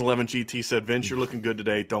 2011 GT said, Vince, you're looking good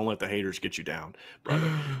today. Don't let the haters get you down,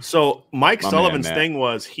 brother. So Mike Sullivan's thing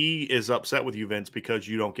was he is upset with you, Vince, because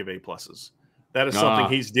you don't give A pluses. That is something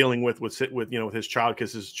he's dealing with his child,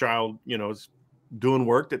 because his child, is doing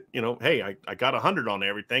work that, hey, I got 100 on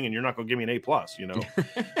everything and you're not going to give me an A plus,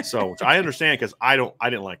 So I understand, because I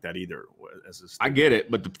didn't like that either. I get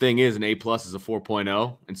it. But the thing is, an A plus is a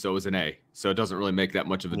 4.0 and so is an A. So it doesn't really make that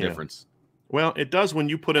much of a difference. Well, it does when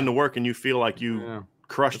you put in the work and you feel like you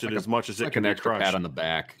crushed it as much as it can be crushed. Pat on the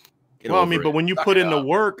back. Well, I mean, but when you put in the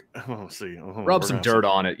work, rub some dirt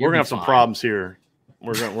on it. We're going to have some problems here.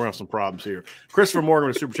 We're going to have some problems here. Christopher Morgan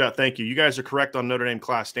with Super Chat, thank you. You guys are correct on Notre Dame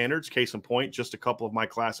class standards. Case in point, just a couple of my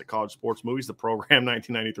classic college sports movies, The Program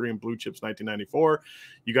 1993 and Blue Chips 1994.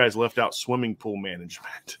 You guys left out swimming pool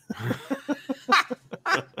management.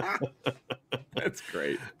 That's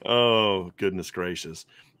great. Oh, goodness gracious.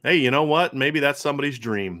 Hey, you know what? Maybe that's somebody's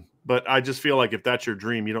dream. But I just feel like if that's your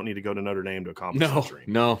dream, you don't need to go to Notre Dame to accomplish that dream.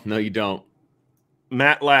 No, you don't.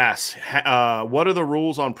 Matt Lass, what are the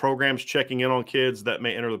rules on programs checking in on kids that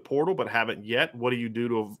may enter the portal but haven't yet? What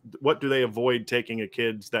do they avoid taking a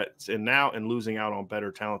kid that's in now and losing out on better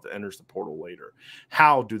talent that enters the portal later?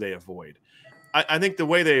 How do they avoid? I think the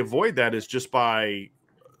way they avoid that is just by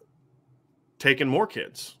taking more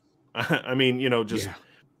kids. I mean,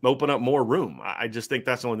 open up more room. I just think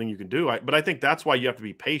that's the only thing you can do. But I think that's why you have to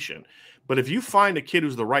be patient. But if you find a kid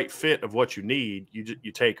who's the right fit of what you need,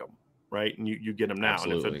 you take them. Right. And you get them now.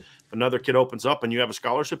 Absolutely. And if another kid opens up and you have a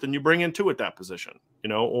scholarship, then you bring in two at that position,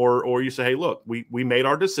 or you say, hey, look, we made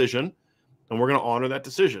our decision and we're going to honor that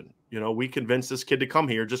decision. We convinced this kid to come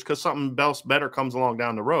here just because something else better comes along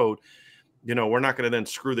down the road. We're not going to then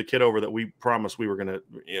screw the kid over that we promised we were going to.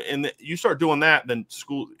 And you start doing that, then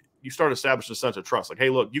you start establishing a sense of trust. Like, hey,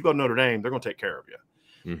 look, you go to Notre Dame, they're going to take care of you.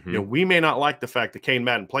 Mm-hmm. We may not like the fact that Kane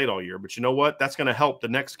Madden played all year, but you know what? That's going to help the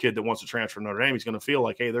next kid that wants to transfer to Notre Dame. He's going to feel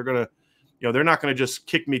like, hey, they're going to, they're not going to just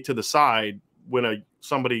kick me to the side when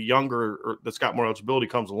somebody younger or that's got more eligibility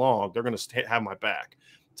comes along. They're going to have my back.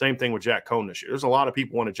 Same thing with Jack Cohn this year. There's a lot of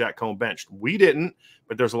people wanted Jack Cohn benched. We didn't,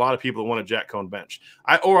 but there's a lot of people that wanted Jack Cohn benched.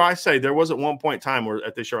 I say there was at one point in time where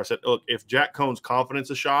at this year I said, look, if Jack Cohn's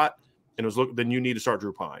confidence is shot and then you need to start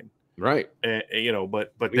Drew Pine. Right. And,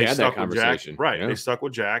 but they stuck with Jack. Right. Yeah. They stuck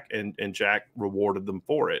with Jack and Jack rewarded them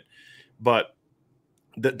for it. But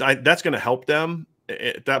that's going to help them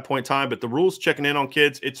at that point in time. But the rules checking in on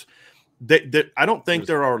kids, I don't think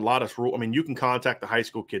there are a lot of rules. I mean, you can contact the high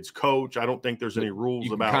school kids coach. I don't think there's any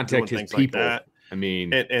rules about doing things like that. I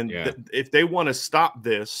mean, if they want to stop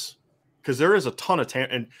this, because there is a ton of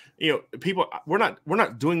and people, we're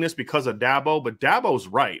not doing this because of Dabo, but Dabo's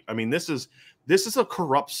right. I mean, this is a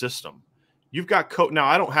corrupt system. You've got now.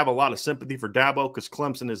 I don't have a lot of sympathy for Dabo because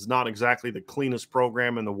Clemson is not exactly the cleanest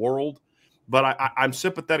program in the world, but I'm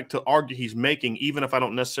sympathetic to argue he's making, even if I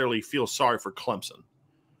don't necessarily feel sorry for Clemson.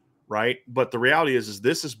 Right. But the reality is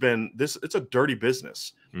it's a dirty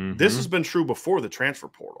business. Mm-hmm. This has been true before the transfer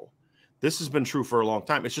portal. This has been true for a long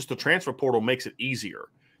time. It's just the transfer portal makes it easier.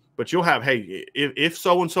 But you'll have, hey, if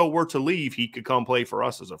so-and-so were to leave, he could come play for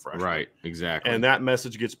us as a freshman. Right, exactly. And that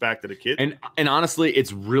message gets back to the kid. And honestly,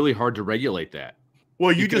 it's really hard to regulate that.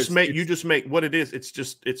 Well, you just make what it is. It's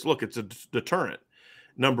a deterrent.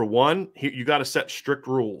 Number one, you got to set strict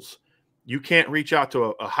rules. You can't reach out to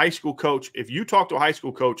a high school coach. If you talk to a high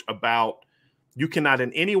school coach about, you cannot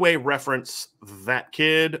in any way reference that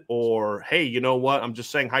kid or, hey, you know what? I'm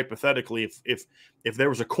just saying hypothetically, if there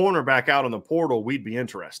was a cornerback out in the portal, we'd be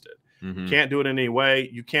interested. Mm-hmm. Can't do it in any way.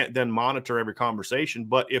 You can't then monitor every conversation.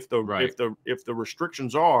 But if the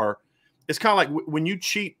restrictions are, it's kind of like when you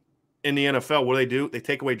cheat in the NFL, what do? They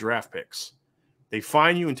take away draft picks. They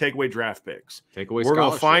fine you and take away draft picks. We're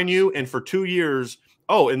going to fine you, and for 2 years.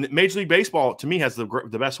 Oh, and Major League Baseball, to me, has the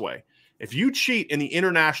best way. If you cheat in the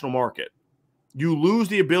international market, you lose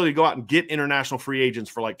the ability to go out and get international free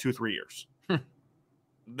agents for like 2-3 years.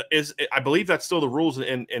 I believe that's still the rules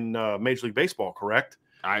in Major League Baseball, correct?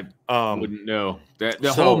 I wouldn't know.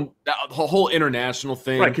 The whole international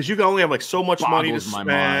thing. Right, because you can only have like so much money to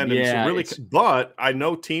spend. Yeah, but I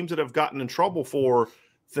know teams that have gotten in trouble for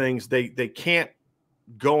things, they can't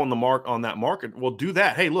go on that market. Well, do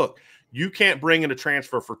that. Hey, look. You can't bring in a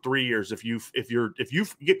transfer for 3 years if you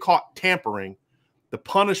get caught tampering. The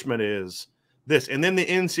punishment is this, and then the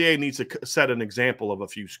NCAA needs to set an example of a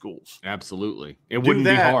few schools. Absolutely, it wouldn't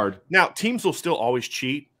be hard. Now, teams will still always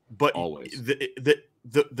cheat, but always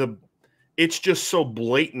it's just so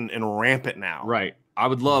blatant and rampant now. Right. I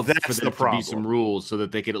would love for That's there the to be problem. some rules so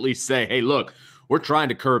that they could at least say, hey, look, we're trying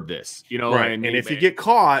to curb this, Right. And if you get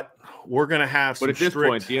caught, we're going to have some But at this strict,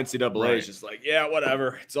 point, the NCAA is just like, yeah,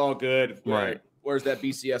 whatever. It's all good. Right. Where's that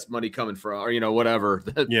BCS money coming from? Or, whatever.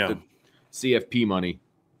 The CFP money.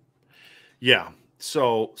 Yeah.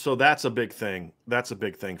 So that's a big thing. That's a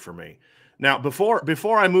big thing for me. Now,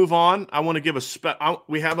 before I move on, I want to give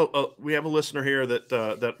we have a listener here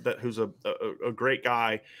that who's a great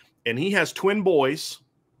guy, and he has twin boys.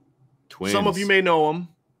 Twins. Some of you may know them.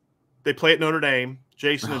 They play at Notre Dame.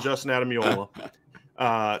 Jason and Justin Adamiola.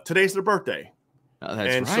 Today's their birthday. Oh,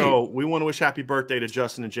 that's and right. So we want to wish happy birthday to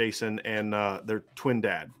Justin and Jason and their twin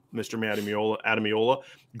dad, Mr. Adamiola.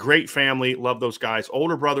 Great family. Love those guys.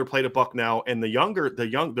 Older brother played at Bucknell, and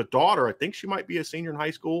the daughter, I think she might be a senior in high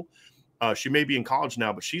school. She may be in college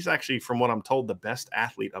now, but she's actually, from what I'm told, the best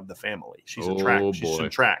athlete of the family. She's in track. She's in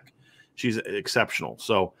track. She's exceptional.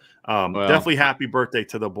 So definitely happy birthday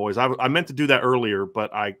to the boys. I meant to do that earlier,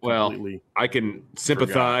 but I can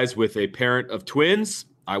sympathize with a parent of twins.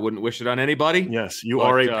 I wouldn't wish it on anybody. Yes, you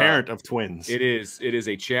are a parent of twins. It is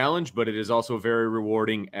a challenge, but it is also very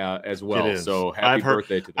rewarding as well. It is. So happy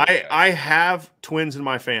birthday to them. I have twins in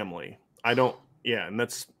my family. I don't. Yeah, and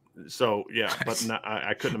that's. So, yeah, but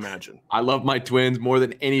I couldn't imagine. I love my twins more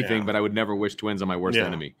than anything, but I would never wish twins on my worst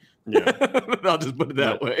enemy. Yeah. I'll just put it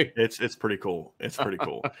that way. It's pretty cool. It's pretty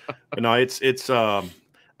cool. But no,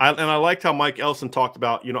 I liked how Mike Elson talked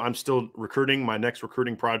about, I'm still recruiting. My next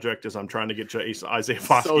recruiting project is I'm trying to get Isaiah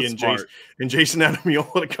Foskey and Jason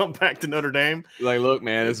Adamiola to come back to Notre Dame. Like, look,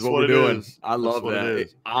 man, this is what we're doing. I love that.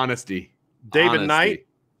 Honesty. David Knight.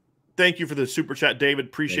 Thank you for the super chat, David.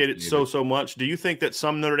 Appreciate it so much. Do you think that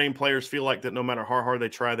some Notre Dame players feel like that no matter how hard they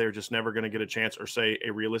try, they're just never going to get a chance or say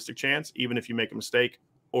a realistic chance, even if you make a mistake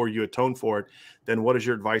or you atone for it? Then what is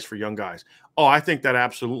your advice for young guys? Oh, I think that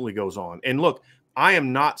absolutely goes on. And look, I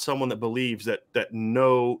am not someone that believes that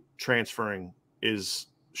no transferring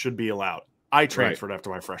should be allowed. I transferred after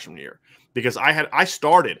my freshman year because I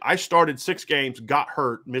started 6 games, got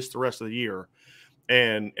hurt, missed the rest of the year.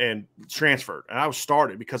 And transferred, and I was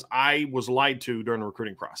started because I was lied to during the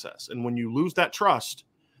recruiting process. And when you lose that trust,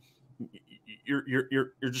 you're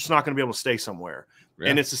just not going to be able to stay somewhere.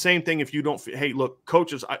 Yeah. And it's the same thing if you don't. Hey, look,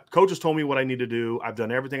 coaches told me what I need to do. I've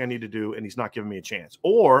done everything I need to do, and he's not giving me a chance.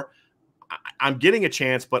 Or I'm getting a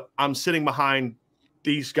chance, but I'm sitting behind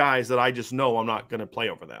these guys that I just know I'm not going to play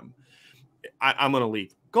over them. I'm going to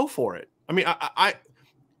leave. Go for it. I mean, I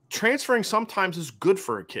transferring sometimes is good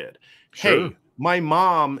for a kid. Sure. Hey. My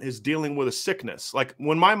mom is dealing with a sickness. Like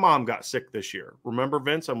when my mom got sick this year, remember,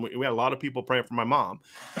 Vince? We had a lot of people praying for my mom.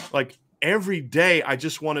 Like every day, I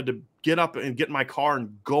just wanted to get up and get in my car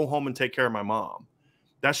and go home and take care of my mom.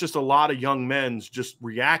 That's just a lot of young men's just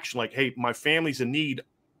reaction. Like, hey, my family's in need.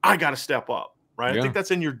 I got to step up, right? Yeah. I think that's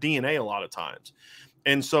in your DNA a lot of times.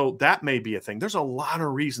 And so that may be a thing. There's a lot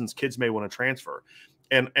of reasons kids may want to transfer.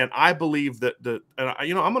 And I believe that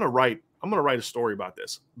I'm going to write a story about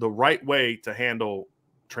this. The right way to handle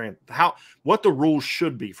what the rules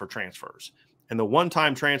should be for transfers. And the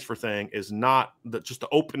one-time transfer thing is not just the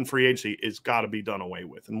open free agency is got to be done away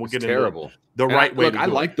with. And we'll get into the right way. Look, I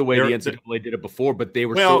like the way the NCAA did it before, but they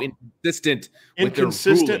were so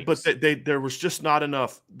inconsistent. But there was just not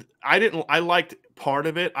enough. I liked part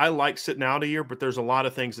of it. I like sitting out a year, but there's a lot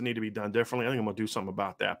of things that need to be done differently. I think I'm going to do something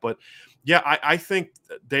about that. But yeah, I think,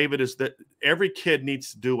 David, is that every kid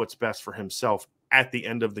needs to do what's best for himself at the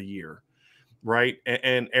end of the year, right?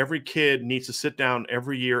 And every kid needs to sit down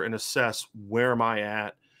every year and assess, where am I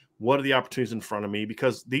at? What are the opportunities in front of me?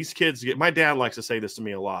 Because these kids my dad likes to say this to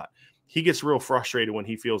me a lot. He gets real frustrated when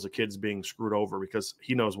he feels a kid's being screwed over because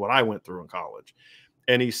he knows what I went through in college.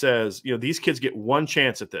 And he says, these kids get one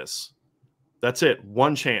chance at this. That's it.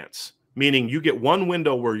 One chance, meaning you get one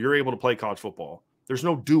window where you're able to play college football. There's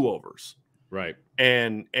no do-overs. Right.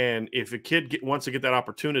 And if a kid wants to get that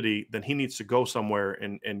opportunity, then he needs to go somewhere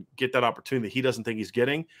and get that opportunity that he doesn't think he's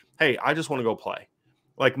getting. Hey, I just want to go play.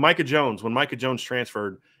 Like Micah Jones, when Micah Jones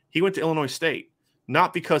transferred, he went to Illinois State,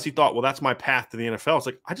 not because he thought, well, that's my path to the NFL. It's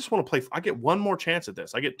like, I just want to play. I get one more chance at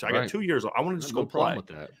this. I got 2 years. I want to just go play. With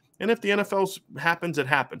that. And if the NFL happens, it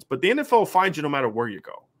happens. But the NFL will find you no matter where you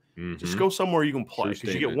go. Mm-hmm. Just go somewhere you can play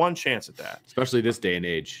because you get one chance at that. Especially this day and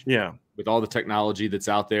age. Yeah. With all the technology that's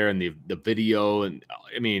out there and the video. And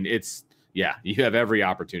I mean, you have every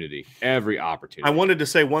opportunity. Every opportunity. I wanted to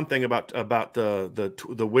say one thing about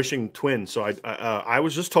the wishing twins. So I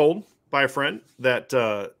was just told by a friend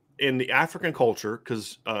that in the African culture,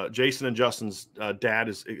 because Jason and Justin's dad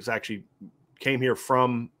is actually came here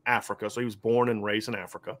from Africa. So he was born and raised in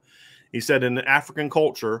Africa. He said in the African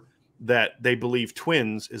culture that they believe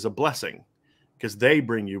twins is a blessing because they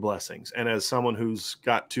bring you blessings. And as someone who's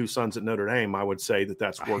got 2 sons at Notre Dame, I would say that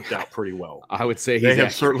that's worked out pretty well. I would say they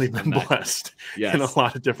have certainly been blessed in a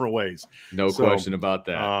lot of different ways. No question about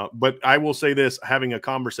that. But I will say this, having a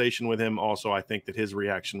conversation with him also, I think that his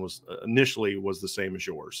reaction was initially the same as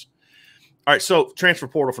yours. All right, so transfer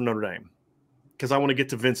portal for Notre Dame, because I want to get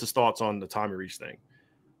to Vince's thoughts on the Tommy Rees thing.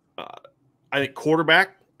 I think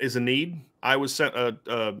quarterback is a need. I was sent a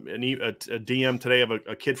DM today of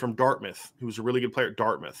a kid from Dartmouth who's a really good player at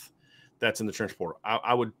Dartmouth that's in the transfer portal.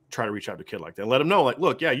 I would try to reach out to a kid like that and let him know, like,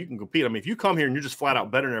 look, yeah, you can compete. I mean, if you come here and you're just flat out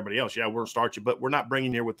better than everybody else, yeah, we're going to start you, but we're not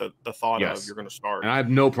bringing you here with the thought of you're going to start. And I have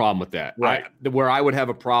no problem with that. Right. Where I would have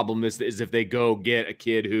a problem is if they go get a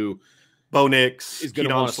kid who Bo Nix is going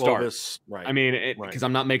to want to start. Right. I mean, because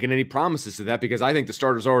I'm not making any promises to that, because I think the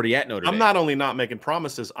starter's already at Notre Dame. I'm not only not making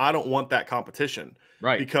promises, I don't want that competition.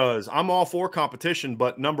 Right. Because I'm all for competition,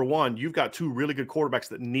 but number one, you've got 2 really good quarterbacks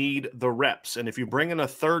that need the reps. And if you bring in a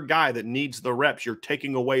third guy that needs the reps, you're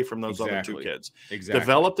taking away from those other 2 kids. Exactly.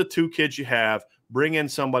 Develop the 2 kids you have, bring in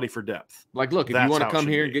somebody for depth. Like, look, if you want to come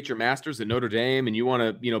here and get your master's at Notre Dame and you want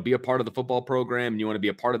to, be a part of the football program and you want to be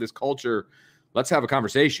a part of this culture, let's have a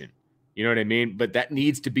conversation. You know what I mean? But that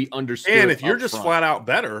needs to be understood. And if you're just flat out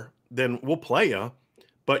better, then we'll play you.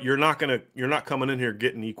 But you're not coming in here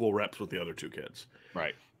getting equal reps with the other 2 kids.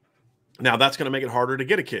 Right. Now that's going to make it harder to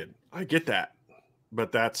get a kid. I get that.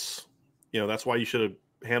 But that's why you should have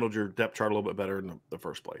handled your depth chart a little bit better in the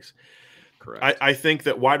first place. Correct. I think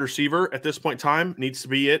that wide receiver at this point in time needs to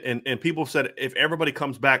be it. And people have said if everybody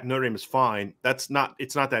comes back, Notre Dame is fine. It's not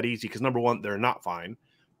that easy, because number one, they're not fine.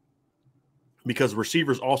 Because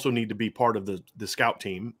receivers also need to be part of the scout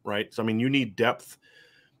team, right? So, I mean, you need depth.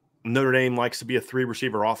 Notre Dame likes to be a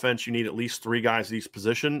 3-receiver offense. You need at least 3 guys at each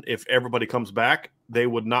position. If everybody comes back, they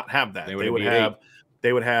would not have that.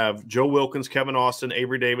 They would have Joe Wilkins, Kevin Austin,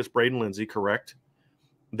 Avery Davis, Braden Lindsey, correct?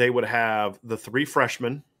 They would have the 3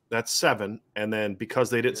 freshmen. That's 7. And then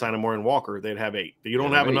because they didn't sign a Maureen Walker, they'd have 8. You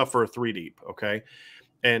don't have enough for a 3 deep, okay?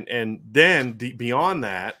 And then beyond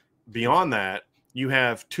that, you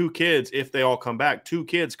have 2 kids, if they all come back, 2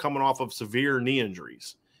 kids coming off of severe knee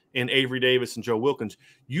injuries in Avery Davis and Joe Wilkins.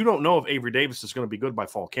 You don't know if Avery Davis is going to be good by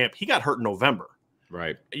fall camp. He got hurt in November.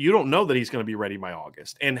 Right. You don't know that he's going to be ready by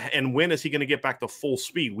August. And when is he going to get back to full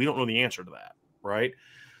speed? We don't know the answer to that, right?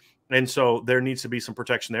 And so there needs to be some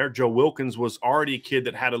protection there. Joe Wilkins was already a kid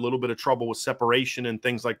that had a little bit of trouble with separation and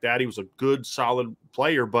things like that. He was a good, solid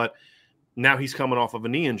player, but now he's coming off of a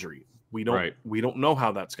knee injury. We don't know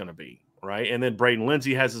how that's going to be. Right. And then Braden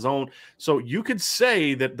Lindsey has his own. So you could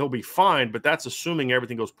say that they'll be fine, but that's assuming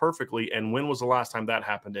everything goes perfectly. And when was the last time that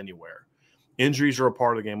happened anywhere? Injuries are a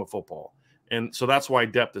part of the game of football. And so that's why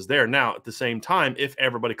depth is there. Now, at the same time, if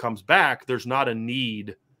everybody comes back, there's not a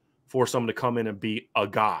need for someone to come in and be a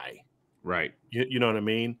guy. Right. You know what I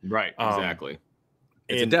mean? Right. Exactly.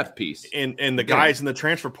 It's a depth piece. And the guys in the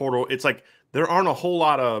transfer portal, it's like there aren't a whole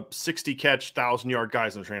lot of 60-catch, 1,000-yard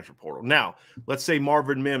guys in the transfer portal. Now, let's say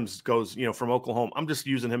Marvin Mims goes, from Oklahoma. I'm just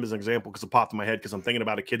using him as an example because it popped in my head because I'm thinking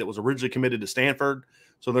about a kid that was originally committed to Stanford.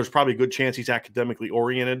 So there's probably a good chance he's academically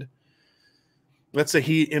oriented. Let's say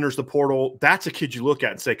he enters the portal. That's a kid you look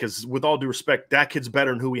at and say, because with all due respect, that kid's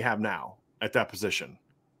better than who we have now at that position.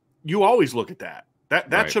 You always look at that.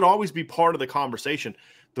 That should always be part of the conversation.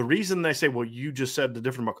 The reason they say, well, you just said the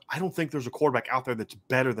different – I don't think there's a quarterback out there that's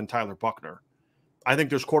better than Tyler Buckner. I think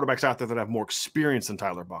there's quarterbacks out there that have more experience than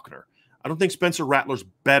Tyler Buckner. I don't think Spencer Rattler's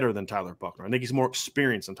better than Tyler Buckner. I think he's more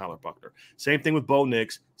experienced than Tyler Buckner. Same thing with Bo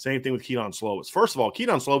Nix. Same thing with Keaton Slovis. First of all,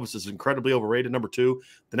 Keaton Slovis is incredibly overrated. Number 2,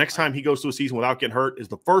 the next time he goes to a season without getting hurt is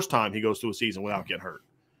the first time he goes to a season without getting hurt.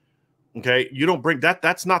 Okay, you don't bring that.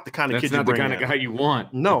 That's not the kind of kid you bring. That's not the kind of guy you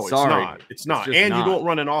want. No, it's not. It's not. And not. You don't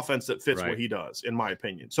run an offense that fits what he does, in my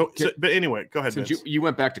opinion. So but anyway, go ahead. Since you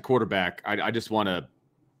went back to quarterback, I just want to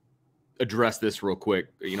address this real quick.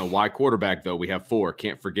 Why quarterback though? We have 4.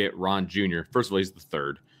 Can't forget Ron Jr. First of all, he's the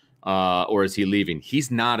 3rd. Or is he leaving?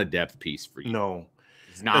 He's not a depth piece for you. No,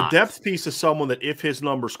 he's not. A depth piece is someone that, if his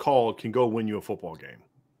number's called, can go win you a football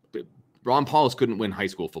game. Ron Paulus couldn't win high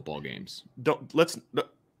school football games.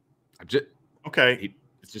 Okay.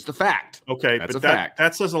 It's just a fact. Okay. That's but a fact.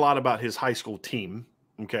 That says a lot about his high school team.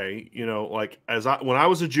 Okay. When I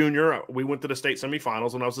was a junior, we went to the state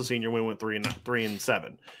semifinals. When I was a senior, we went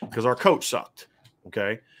 3-7 because our coach sucked.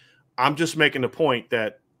 Okay. I'm just making the point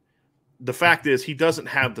that the fact is he doesn't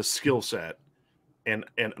have the skill set and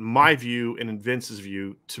my view and in Vince's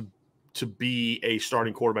view to be a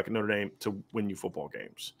starting quarterback at Notre Dame to win you football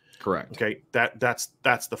games. Correct. Okay. That's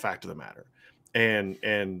the fact of the matter. And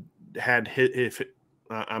I'm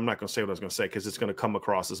not going to say what I was going to say because it's going to come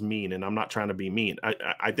across as mean, and I'm not trying to be mean.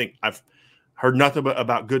 I think I've Heard nothing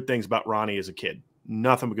about good things about Ronnie as a kid.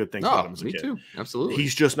 Nothing but good things about him as a kid. Me too. Absolutely.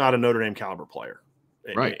 He's just not a Notre Dame caliber player.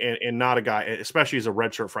 Right. And not a guy, especially as a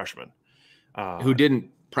redshirt freshman. Who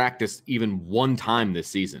didn't practice even one time this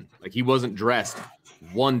season. Like, he wasn't dressed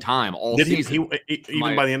one time all season.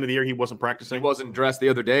 Even by the end of the year, he wasn't practicing? He wasn't dressed the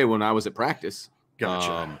other day when I was at practice.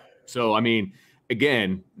 Gotcha. So, I mean,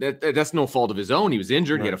 again, that's no fault of his own. He was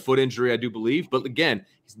injured. Right. He had a foot injury, I do believe. But again,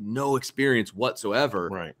 he's no experience whatsoever,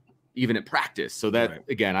 right? Even at practice. So that,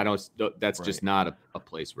 again, that's just not a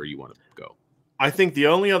place where you want to go. I think the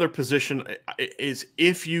only other position is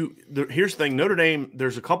here's the thing, Notre Dame,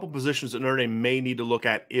 there's a couple positions that Notre Dame may need to look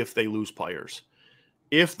at if they lose players.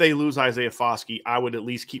 If they lose Isaiah Foskey, I would at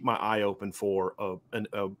least keep my eye open for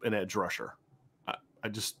an edge rusher.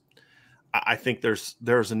 I think there's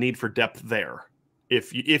a need for depth there.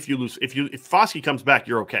 If Foskey comes back,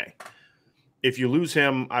 you're okay. If you lose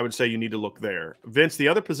him, I would say you need to look there. Vince, the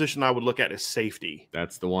other position I would look at is safety.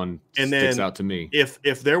 That's the one that sticks out to me.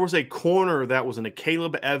 If there was a corner that was in a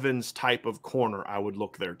Caleb Evans type of corner, I would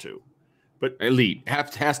look there too. But elite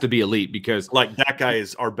has to be elite, because like that guy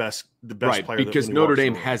is the best player. Because Notre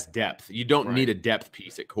Dame has depth. You don't need a depth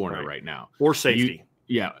piece at corner right now, or safety.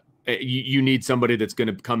 You need somebody that's going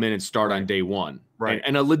to come in and start on day one,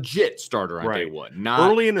 and a legit starter on day one. Not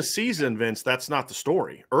early in the season, Vince. That's not the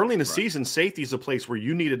story. Early in the season, safety is a place where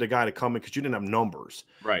you needed a guy to come in because you didn't have numbers.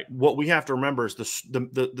 Right. What we have to remember is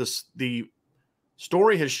the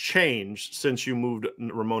story has changed since you moved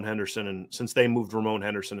Ramon Henderson and since they moved Ramon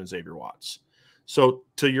Henderson and Xavier Watts. So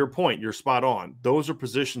to your point, you're spot on. Those are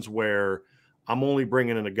positions where I'm only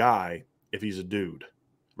bringing in a guy if he's a dude.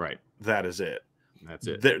 Right. That is it. That's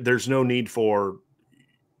it. There's no need for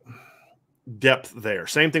depth there.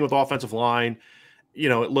 Same thing with offensive line. You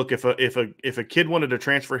know, look, if a kid wanted to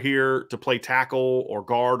transfer here to play tackle or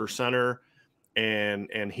guard or center,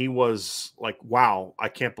 and he was like, wow, I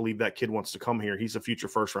can't believe that kid wants to come here. He's a future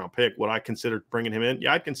first round pick. Would I consider bringing him in?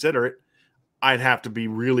 Yeah, I'd consider it. I'd have to be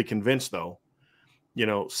really convinced though. You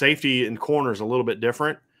know, safety and corner is a little bit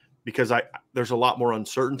different because there's a lot more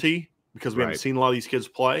uncertainty because we haven't seen a lot of these kids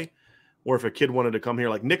play. Or if a kid wanted to come here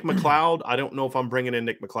like Nick McLeod, I don't know if I'm bringing in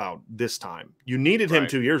Nick McLeod this time. You needed him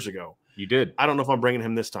 2 years ago. You did. I don't know if I'm bringing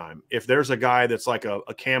him this time. If there's a guy that's like a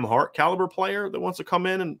Cam Hart caliber player that wants to come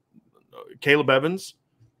in and Caleb Evans,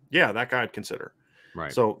 yeah, that guy I'd consider.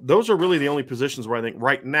 Right. So those are really the only positions where I think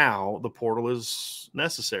right now the portal is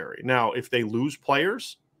necessary. Now, if they lose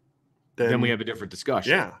players, then we have a different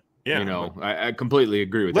discussion. Yeah. Yeah, you know, I completely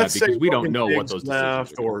agree with that because we don't know what those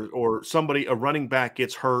left or somebody, a running back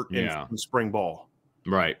gets hurt in spring ball.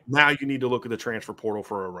 Right. Now you need to look at the transfer portal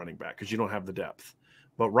for a running back because you don't have the depth.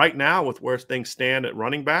 But right now, with where things stand at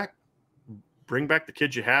running back, bring back the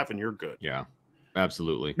kids you have and you're good. Yeah,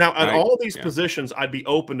 absolutely. Now, at all these positions, I'd be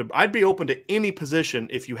open to any position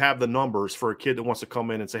if you have the numbers for a kid that wants to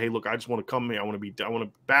come in and say, hey, look, I just want to come in. I want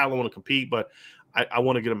to battle. I want to compete, but I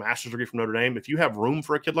want to get a master's degree from Notre Dame. If you have room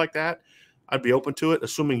for a kid like that, I'd be open to it,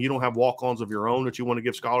 assuming you don't have walk-ons of your own that you want to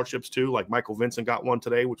give scholarships to. Like Michael Vincent got one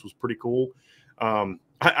today, which was pretty cool. I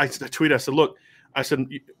tweeted, I said, look,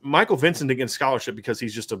 Michael Vincent didn't get a scholarship because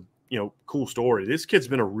he's just a cool story. This kid's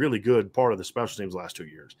been a really good part of the special teams the last 2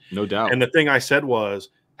 years. No doubt. And the thing I said was,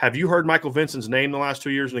 have you heard Michael Vincent's name the last 2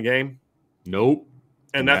 years in the game? Nope.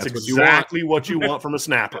 And that's exactly what you want from a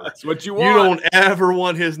snapper. That's what you want. You don't ever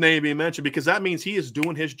want his name being mentioned because that means he is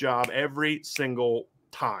doing his job every single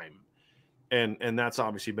time. And that's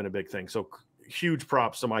obviously been a big thing. So huge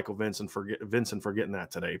props to Michael Vincent for getting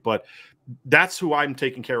that today. But that's who I'm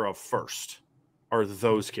taking care of first are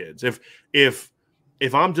those kids. If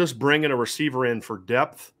I'm just bringing a receiver in for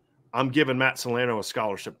depth, I'm giving Matt Salerno a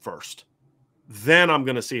scholarship first. Then I'm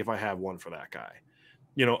going to see if I have one for that guy.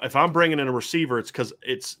 If I'm bringing in a receiver, it's because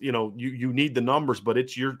it's, you need the numbers,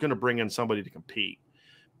 but you're going to bring in somebody to compete.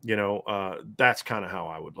 That's kind of how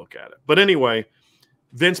I would look at it. But anyway,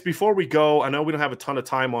 Vince, before we go, I know we don't have a ton of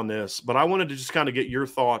time on this, but I wanted to just kind of get your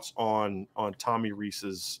thoughts on Tommy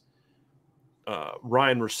Rees's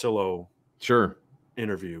Ryan Russillo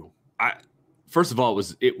interview. First of all,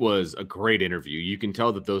 it was a great interview. You can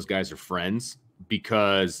tell that those guys are friends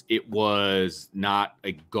because it was not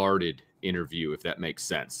a guarded interview, if that makes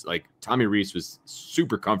sense. Like Tommy Rees was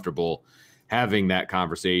super comfortable having that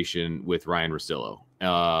conversation with Ryan Russillo.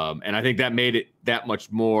 And I think that made it that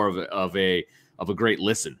much more of a great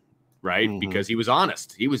listen. right? Mm-hmm. Because he was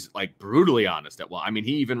honest. He was like brutally honest. Well, I mean,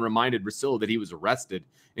 he even reminded Russillo that he was arrested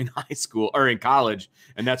in high school or in college,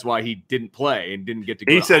 and that's why he didn't play and didn't get to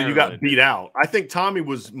go He to said Ireland. You got beat out. I think Tommy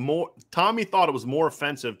thought it was more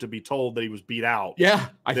offensive to be told that he was beat out. Yeah,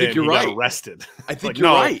 I think you're right. Got arrested. I think like, you're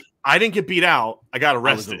no, right. I didn't get beat out. I got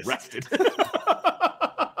arrested. I was arrested.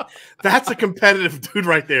 That's a competitive dude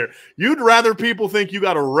right there. You'd rather people think you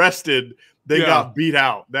got arrested than got beat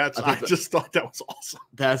out. I just thought that was awesome.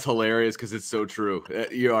 That's hilarious because it's so true.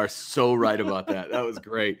 You are so right about that. That was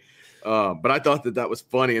great. But I thought that was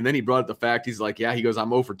funny. And then he brought up the fact, he's like, yeah, he goes, I'm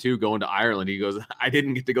 0 for 2 going to Ireland. He goes, I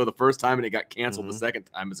didn't get to go the first time and it got canceled the second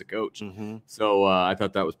time as a coach. So I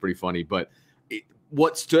thought that was pretty funny. But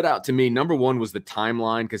what stood out to me, number one, was the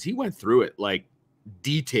timeline, because he went through it, like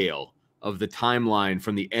detail of the timeline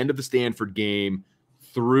from the end of the Stanford game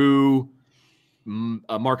through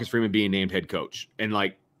Marcus Freeman being named head coach and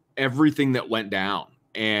like everything that went down.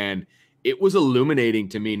 And it was illuminating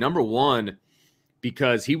to me, number one,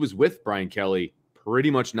 because he was with Brian Kelly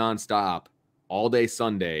pretty much nonstop all day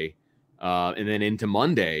Sunday and then into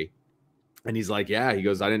Monday. And he's like, yeah, he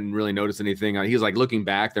goes, I didn't really notice anything. He was like, looking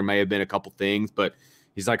back, there may have been a couple things, but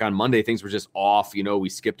he's like, on Monday, things were just off. You know, we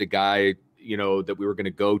skipped a guy, you know, that we were going to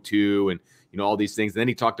go to, and, you know, all these things. And then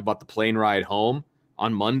he talked about the plane ride home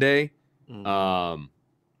on Monday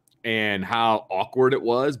and how awkward it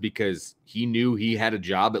was because he knew he had a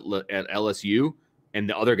job at LSU. And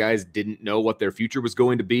the other guys didn't know what their future was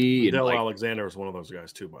going to be. Dell and Alexander was one of those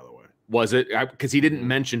guys too, by the way. Was it? Because he didn't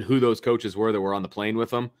mention who those coaches were that were on the plane with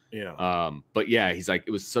him. Yeah. But yeah, he's like,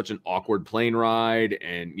 it was such an awkward plane ride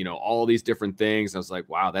and, you know, all these different things. I was like,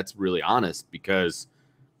 wow, that's really honest, because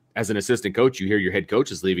as an assistant coach, you hear your head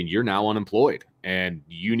coach is leaving, you're now unemployed and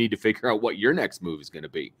you need to figure out what your next move is going to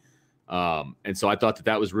be. And so I thought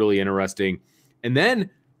that was really interesting. And then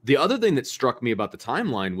the other thing that struck me about the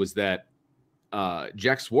timeline was that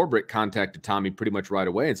Jack Swarbrick contacted Tommy pretty much right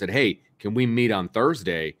away and said, hey, can we meet on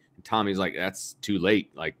Thursday? And Tommy's like, that's too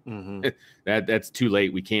late. Like that's too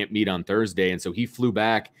late. We can't meet on Thursday. And so he flew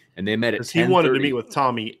back and they met at 10:30. He wanted to meet with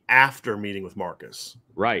Tommy after meeting with Marcus.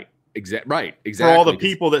 Right. Exactly. For all the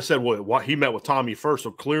people that said, well, he met with Tommy first,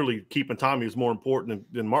 so clearly keeping Tommy was more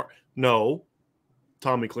important than Mark. No,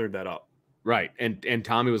 Tommy cleared that up. Right. And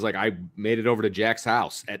Tommy was like, I made it over to Jack's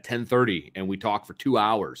house at 10:30 and we talked for 2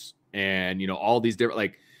 hours. And, you know, all these different,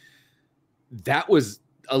 like, that was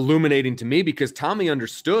illuminating to me because Tommy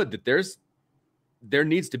understood that there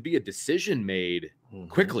needs to be a decision made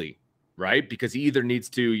quickly, right? Because he either needs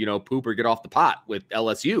to, you know, poop or get off the pot with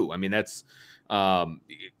LSU. I mean, that's trying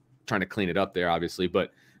to clean it up there, obviously,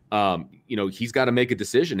 but you know, he's got to make a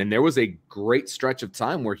decision. And there was a great stretch of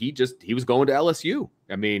time where he was going to LSU.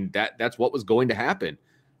 I mean, that's what was going to happen.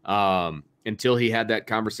 Until he had that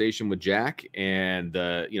conversation with Jack and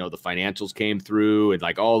the financials came through and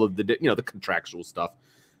like all of the, you know, the contractual stuff.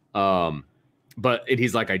 But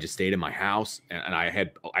he's like, I just stayed in my house and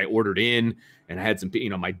I ordered in and I had some, you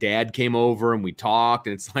know, my dad came over and we talked,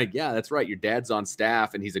 and it's like, yeah, that's right. Your dad's on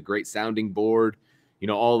staff and he's a great sounding board, you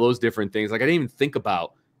know, all those different things. Like I didn't even think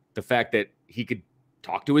about the fact that he could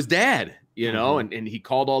talk to his dad, you know, and he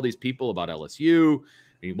called all these people about LSU,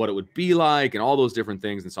 what it would be like and all those different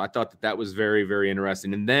things. And so I thought that was very, very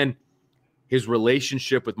interesting. And then his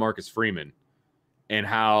relationship with Marcus Freeman and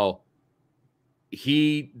how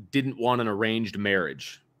he didn't want an arranged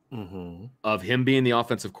marriage of him being the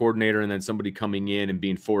offensive coordinator and then somebody coming in and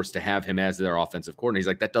being forced to have him as their offensive coordinator. He's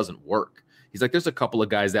like, that doesn't work. He's like, there's a couple of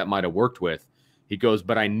guys that might've worked with. He goes,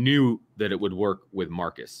 but I knew that it would work with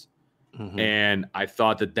Marcus. And I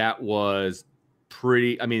thought that was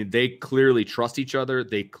pretty, I mean, they clearly trust each other.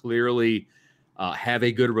 They clearly have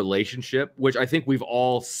a good relationship, which I think we've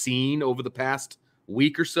all seen over the past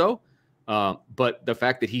week or so. But the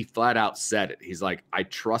fact that he flat out said it, he's like, I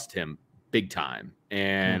trust him big time.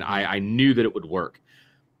 And I knew that it would work.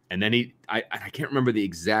 And then I can't remember the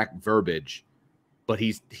exact verbiage, but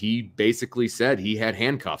he basically said he had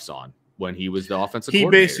handcuffs on when he was the offensive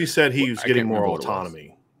coordinator. He basically said he was getting more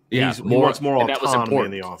autonomy. Yeah, he wants more autonomy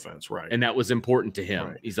in the offense, right? And that was important to him.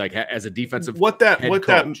 Right. He's like, as a defensive what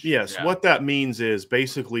that means is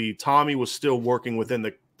basically Tommy was still working within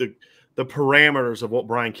the parameters of what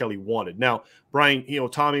Brian Kelly wanted. Now,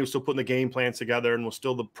 Tommy was still putting the game plans together and was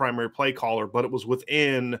still the primary play caller, but it was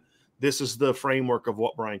within this is the framework of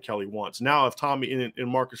what Brian Kelly wants. Now, if Tommy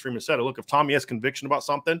and Marcus Freeman said it, look, if Tommy has conviction about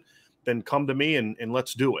something, then come to me and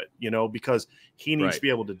let's do it, you know, because he needs to be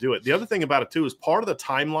able to do it. The other thing about it too is part of the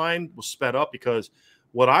timeline was sped up because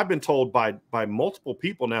what I've been told by multiple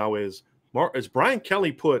people now is Brian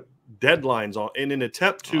Kelly put deadlines on in an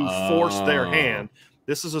attempt to force their hand.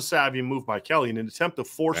 This is a savvy move by Kelly in an attempt to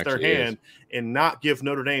force their hand and not give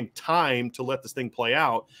Notre Dame time to let this thing play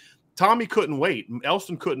out. Tommy couldn't wait.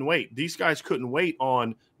 Elston couldn't wait. These guys couldn't wait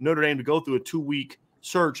on Notre Dame to go through a 2-week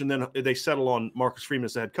search, and then they settle on Marcus Freeman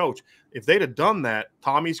as the head coach. If they'd have done that,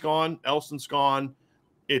 Tommy's gone, Elston's gone.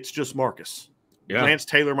 It's just Marcus. Yeah. Lance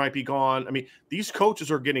Taylor might be gone. I mean, these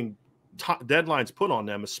coaches are getting deadlines put on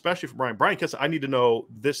them, especially for Brian. Brian Kessler, I need to know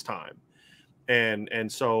this time. And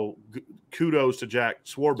so kudos to Jack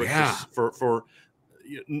Swarbrick for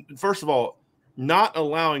first of all, not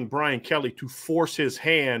allowing Brian Kelly to force his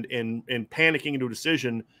hand in panicking into a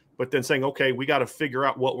decision, but then saying, okay, we got to figure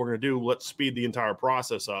out what we're going to do. Let's speed the entire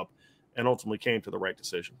process up, and ultimately came to the right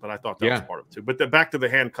decision. But I thought that was part of it too. But back to the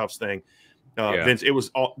handcuffs thing, Vince, it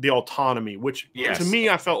was the autonomy, which to me,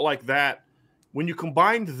 I felt like that when you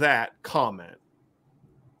combined that comment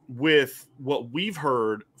with what we've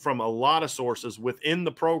heard from a lot of sources within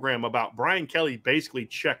the program about Brian Kelly basically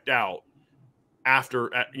checked out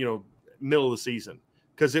after, middle of the season,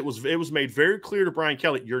 because it was made very clear to Brian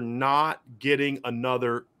Kelly, you're not getting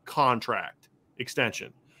another contract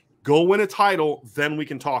extension. Go win a title, then we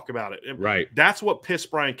can talk about it. Right. That's what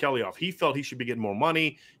pissed Brian Kelly off. He felt he should be getting more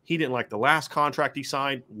money. He didn't like the last contract he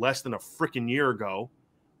signed less than a freaking year ago,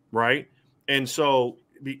 right? And so,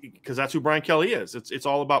 because that's who Brian Kelly is. It's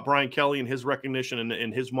all about Brian Kelly and his recognition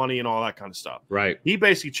and his money and all that kind of stuff. Right. He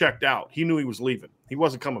basically checked out. He knew he was leaving. He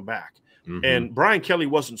wasn't coming back. And Brian Kelly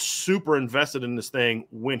wasn't super invested in this thing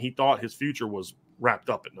when he thought his future was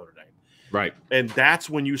wrapped up at Notre Dame. Right. And that's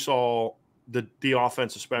when you saw the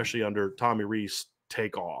offense, especially under Tommy Rees,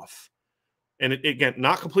 take off. And again,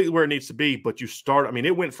 not completely where it needs to be, but you start. I mean,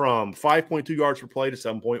 it went from 5.2 yards per play to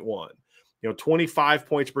 7.1. 25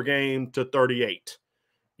 points per game to 38.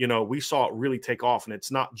 We saw it really take off, and it's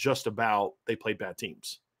not just about they played bad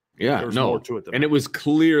teams. Yeah, there's more to it than that. It was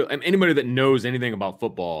clear. And anybody that knows anything about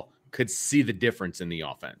football could see the difference in the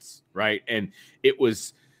offense, right? And it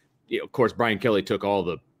was, of course, Brian Kelly took all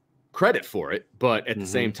the credit for it, but at the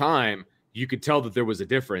same time, you could tell that there was a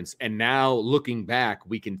difference. And now looking back,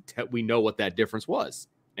 we know what that difference was.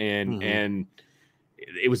 And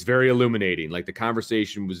it was very illuminating. Like the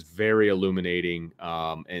conversation was very illuminating,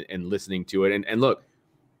 and listening to it. And look,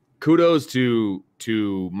 kudos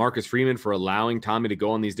to Marcus Freeman for allowing Tommy to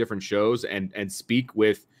go on these different shows and speak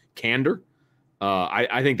with candor.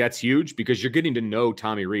 I think that's huge, because you're getting to know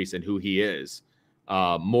Tommy Rees and who he is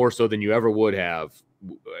more so than you ever would have,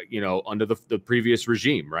 under the previous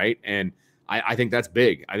regime, right? And I think that's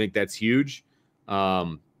big. I think that's huge,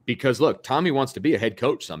 because, look, Tommy wants to be a head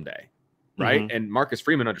coach someday, right? And Marcus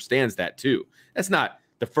Freeman understands that too. That's not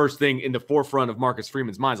the first thing in the forefront of Marcus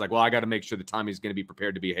Freeman's mind. Is like, well, I got to make sure that Tommy's going to be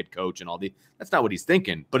prepared to be a head coach and all the. That's not what he's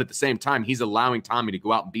thinking. But at the same time, he's allowing Tommy to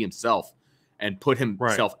go out and be himself and put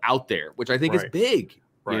himself out there, which I think is big,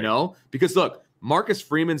 because look, Marcus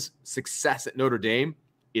Freeman's success at Notre Dame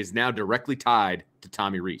is now directly tied to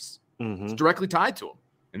Tommy Rees. It's directly tied to him,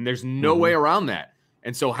 and there's no way around that.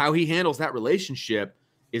 And so how he handles that relationship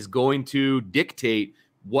is going to dictate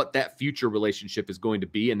what that future relationship is going to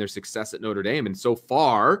be and their success at Notre Dame. And so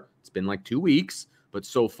far, it's been like 2 weeks, but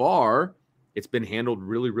so far it's been handled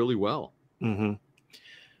really, really well.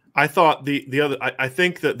 I thought I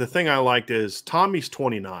think that the thing I liked is Tommy's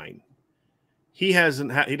 29. He doesn't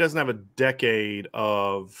have a decade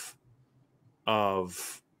of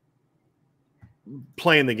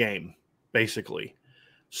playing the game, basically.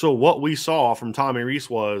 So what we saw from Tommy Rees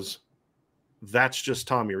was that's just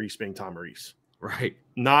Tommy Rees being Tommy Rees. Right.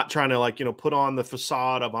 Not trying to put on the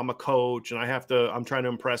facade of I'm a coach and I'm trying to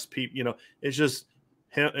impress people. It's just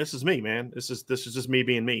this is me, man. This is just me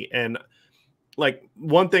being me. And like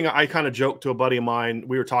one thing I kind of joked to a buddy of mine,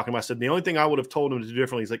 we were talking about, I said, the only thing I would have told him to do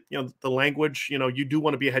differently is like, the language, you do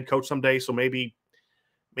want to be a head coach someday. So maybe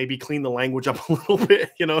clean the language up a little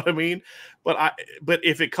bit, you know what I mean? But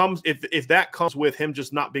if that comes with him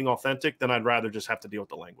just not being authentic, then I'd rather just have to deal with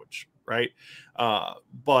the language. Right.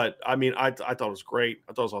 But I mean, I thought it was great.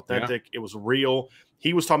 I thought it was authentic. Yeah. It was real.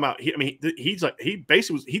 He was talking about, he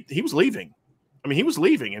was leaving. I mean, he was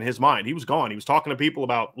leaving in his mind. He was gone. He was talking to people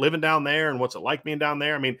about living down there and what's it like being down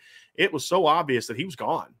there. I mean, it was so obvious that he was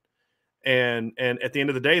gone. And at the end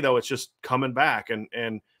of the day, though, it's just coming back.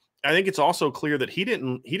 And I think it's also clear that he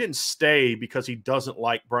didn't stay because he doesn't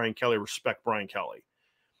like Brian Kelly, respect Brian Kelly.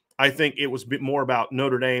 I think it was a bit more about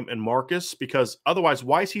Notre Dame and Marcus, because otherwise,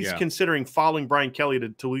 why is he considering following Brian Kelly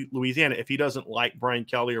to Louisiana if he doesn't like Brian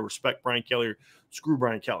Kelly or respect Brian Kelly or screw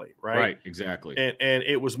Brian Kelly, right? Right, exactly. And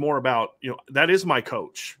it was more about, that is my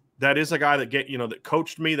coach. That is a guy that that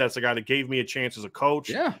coached me. That's a guy that gave me a chance as a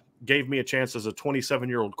coach. Yeah. gave me a chance as a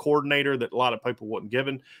 27-year-old coordinator that a lot of people wasn't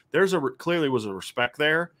given. Clearly was a respect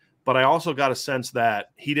there, but I also got a sense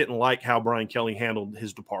that he didn't like how Brian Kelly handled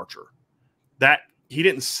his departure. That he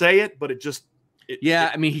didn't say it, but it just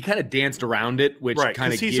I mean, he kind of danced around it, which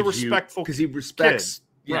kind of he's a respectful because he respects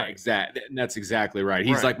kid. Yeah, exactly. And that's exactly right.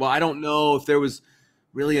 He's like, well, I don't know if there was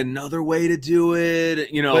really another way to do it,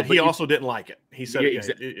 but he also didn't like it. He said he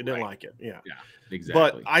didn't like it. Yeah,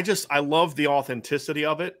 exactly. But I love the authenticity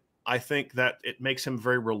of it. I think that it makes him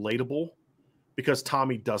very relatable because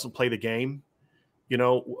Tommy doesn't play the game.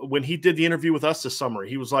 When he did the interview with us this summer,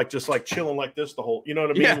 he was just chilling like this the whole, you know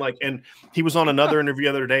what I mean? Yeah. And he was on another interview the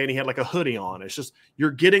other day and he had a hoodie on. It's just,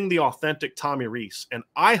 you're getting the authentic Tommy Rees. And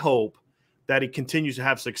I hope that he continues to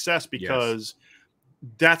have success because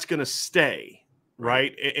that's going to stay.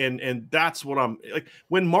 Right. And that's what I'm like.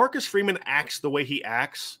 When Marcus Freeman acts the way he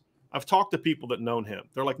acts, I've talked to people that known him.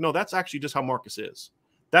 They're like, no, that's actually just how Marcus is.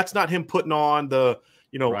 That's not him putting on the,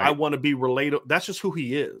 I want to be relatable. That's just who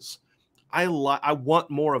he is. I want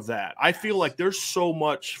more of that. I feel like there's so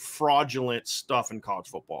much fraudulent stuff in college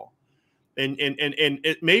football. And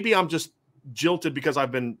maybe I'm just jilted because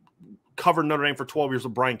I've been covering Notre Dame for 12 years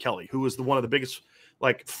with Brian Kelly, who is one of the biggest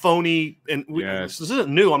phony, and this isn't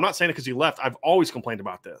new. I'm not saying it because he left. I've always complained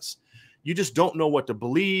about this. You just don't know what to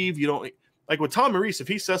believe. You don't with Tommy Rees. If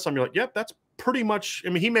he says something, you're like, yep, that's pretty much. I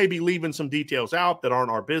mean, he may be leaving some details out that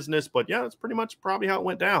aren't our business, but yeah, that's pretty much probably how it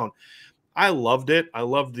went down. I loved it. I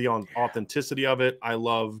loved the authenticity of it. I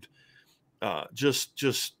loved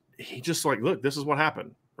he just look, this is what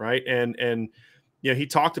happened, right? And he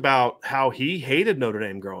talked about how he hated Notre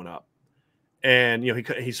Dame growing up. And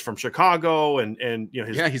he's from Chicago, and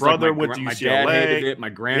his brother went to UCLA. My dad hated it. My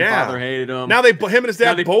grandfather hated him. Now him and his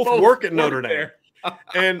dad both work at Notre Dame.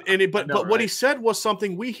 But what he said was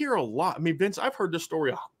something we hear a lot. I mean, Vince, I've heard this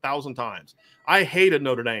story 1,000 times. I hated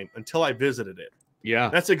Notre Dame until I visited it. Yeah,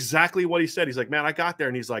 that's exactly what he said. He's like, man, I got there,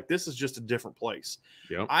 and he's like, this is just a different place.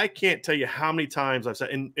 Yep. I can't tell you how many times I've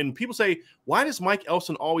said, and people say, why does Mike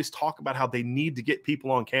Elson always talk about how they need to get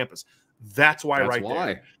people on campus? That's why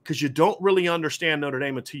there. Because you don't really understand Notre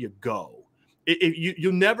Dame until you go.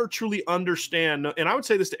 You never truly understand. And I would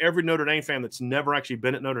say this to every Notre Dame fan that's never actually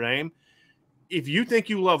been at Notre Dame. If you think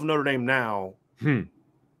you love Notre Dame now,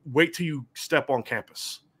 wait till you step on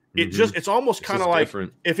campus. It's almost kind of like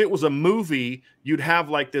different. If it was a movie, you'd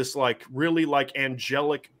have this really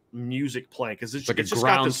angelic music playing because it's just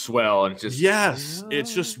groundswell and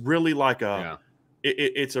it's just really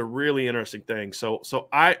it's a really interesting thing. So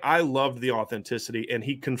I loved the authenticity, and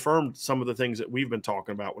he confirmed some of the things that we've been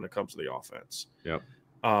talking about when it comes to the offense. Yep.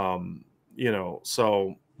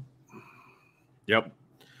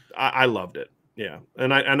 I loved it. Yeah.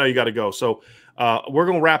 And I know you got to go. So we're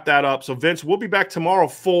going to wrap that up. So Vince, we'll be back tomorrow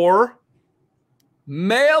for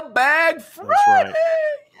Mailbag Friday. That's right.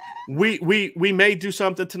 We may do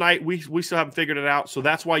something tonight. We still haven't figured it out. So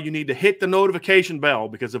that's why you need to hit the notification bell,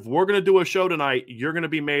 because if we're going to do a show tonight, you're going to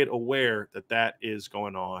be made aware that is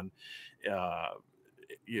going on.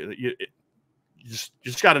 You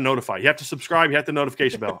just got to notify. You have to subscribe. You have the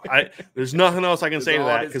notification bell. There's nothing else I can say to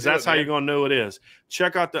that, because that's how you're going to know it is.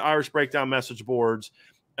 Check out the Irish Breakdown message boards.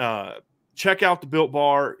 Check out the Built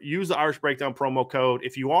Bar. Use the Irish Breakdown promo code.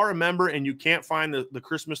 If you are a member and you can't find the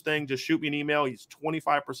Christmas thing, just shoot me an email. It's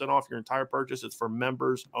 25% off your entire purchase. It's for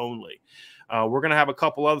members only. We're going to have a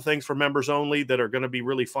couple other things for members only that are going to be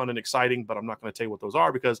really fun and exciting, but I'm not going to tell you what those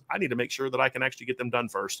are because I need to make sure that I can actually get them done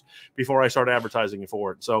first before I start advertising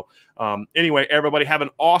for it. So anyway, everybody have an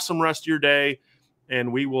awesome rest of your day,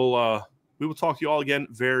 and we will talk to you all again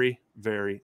very, very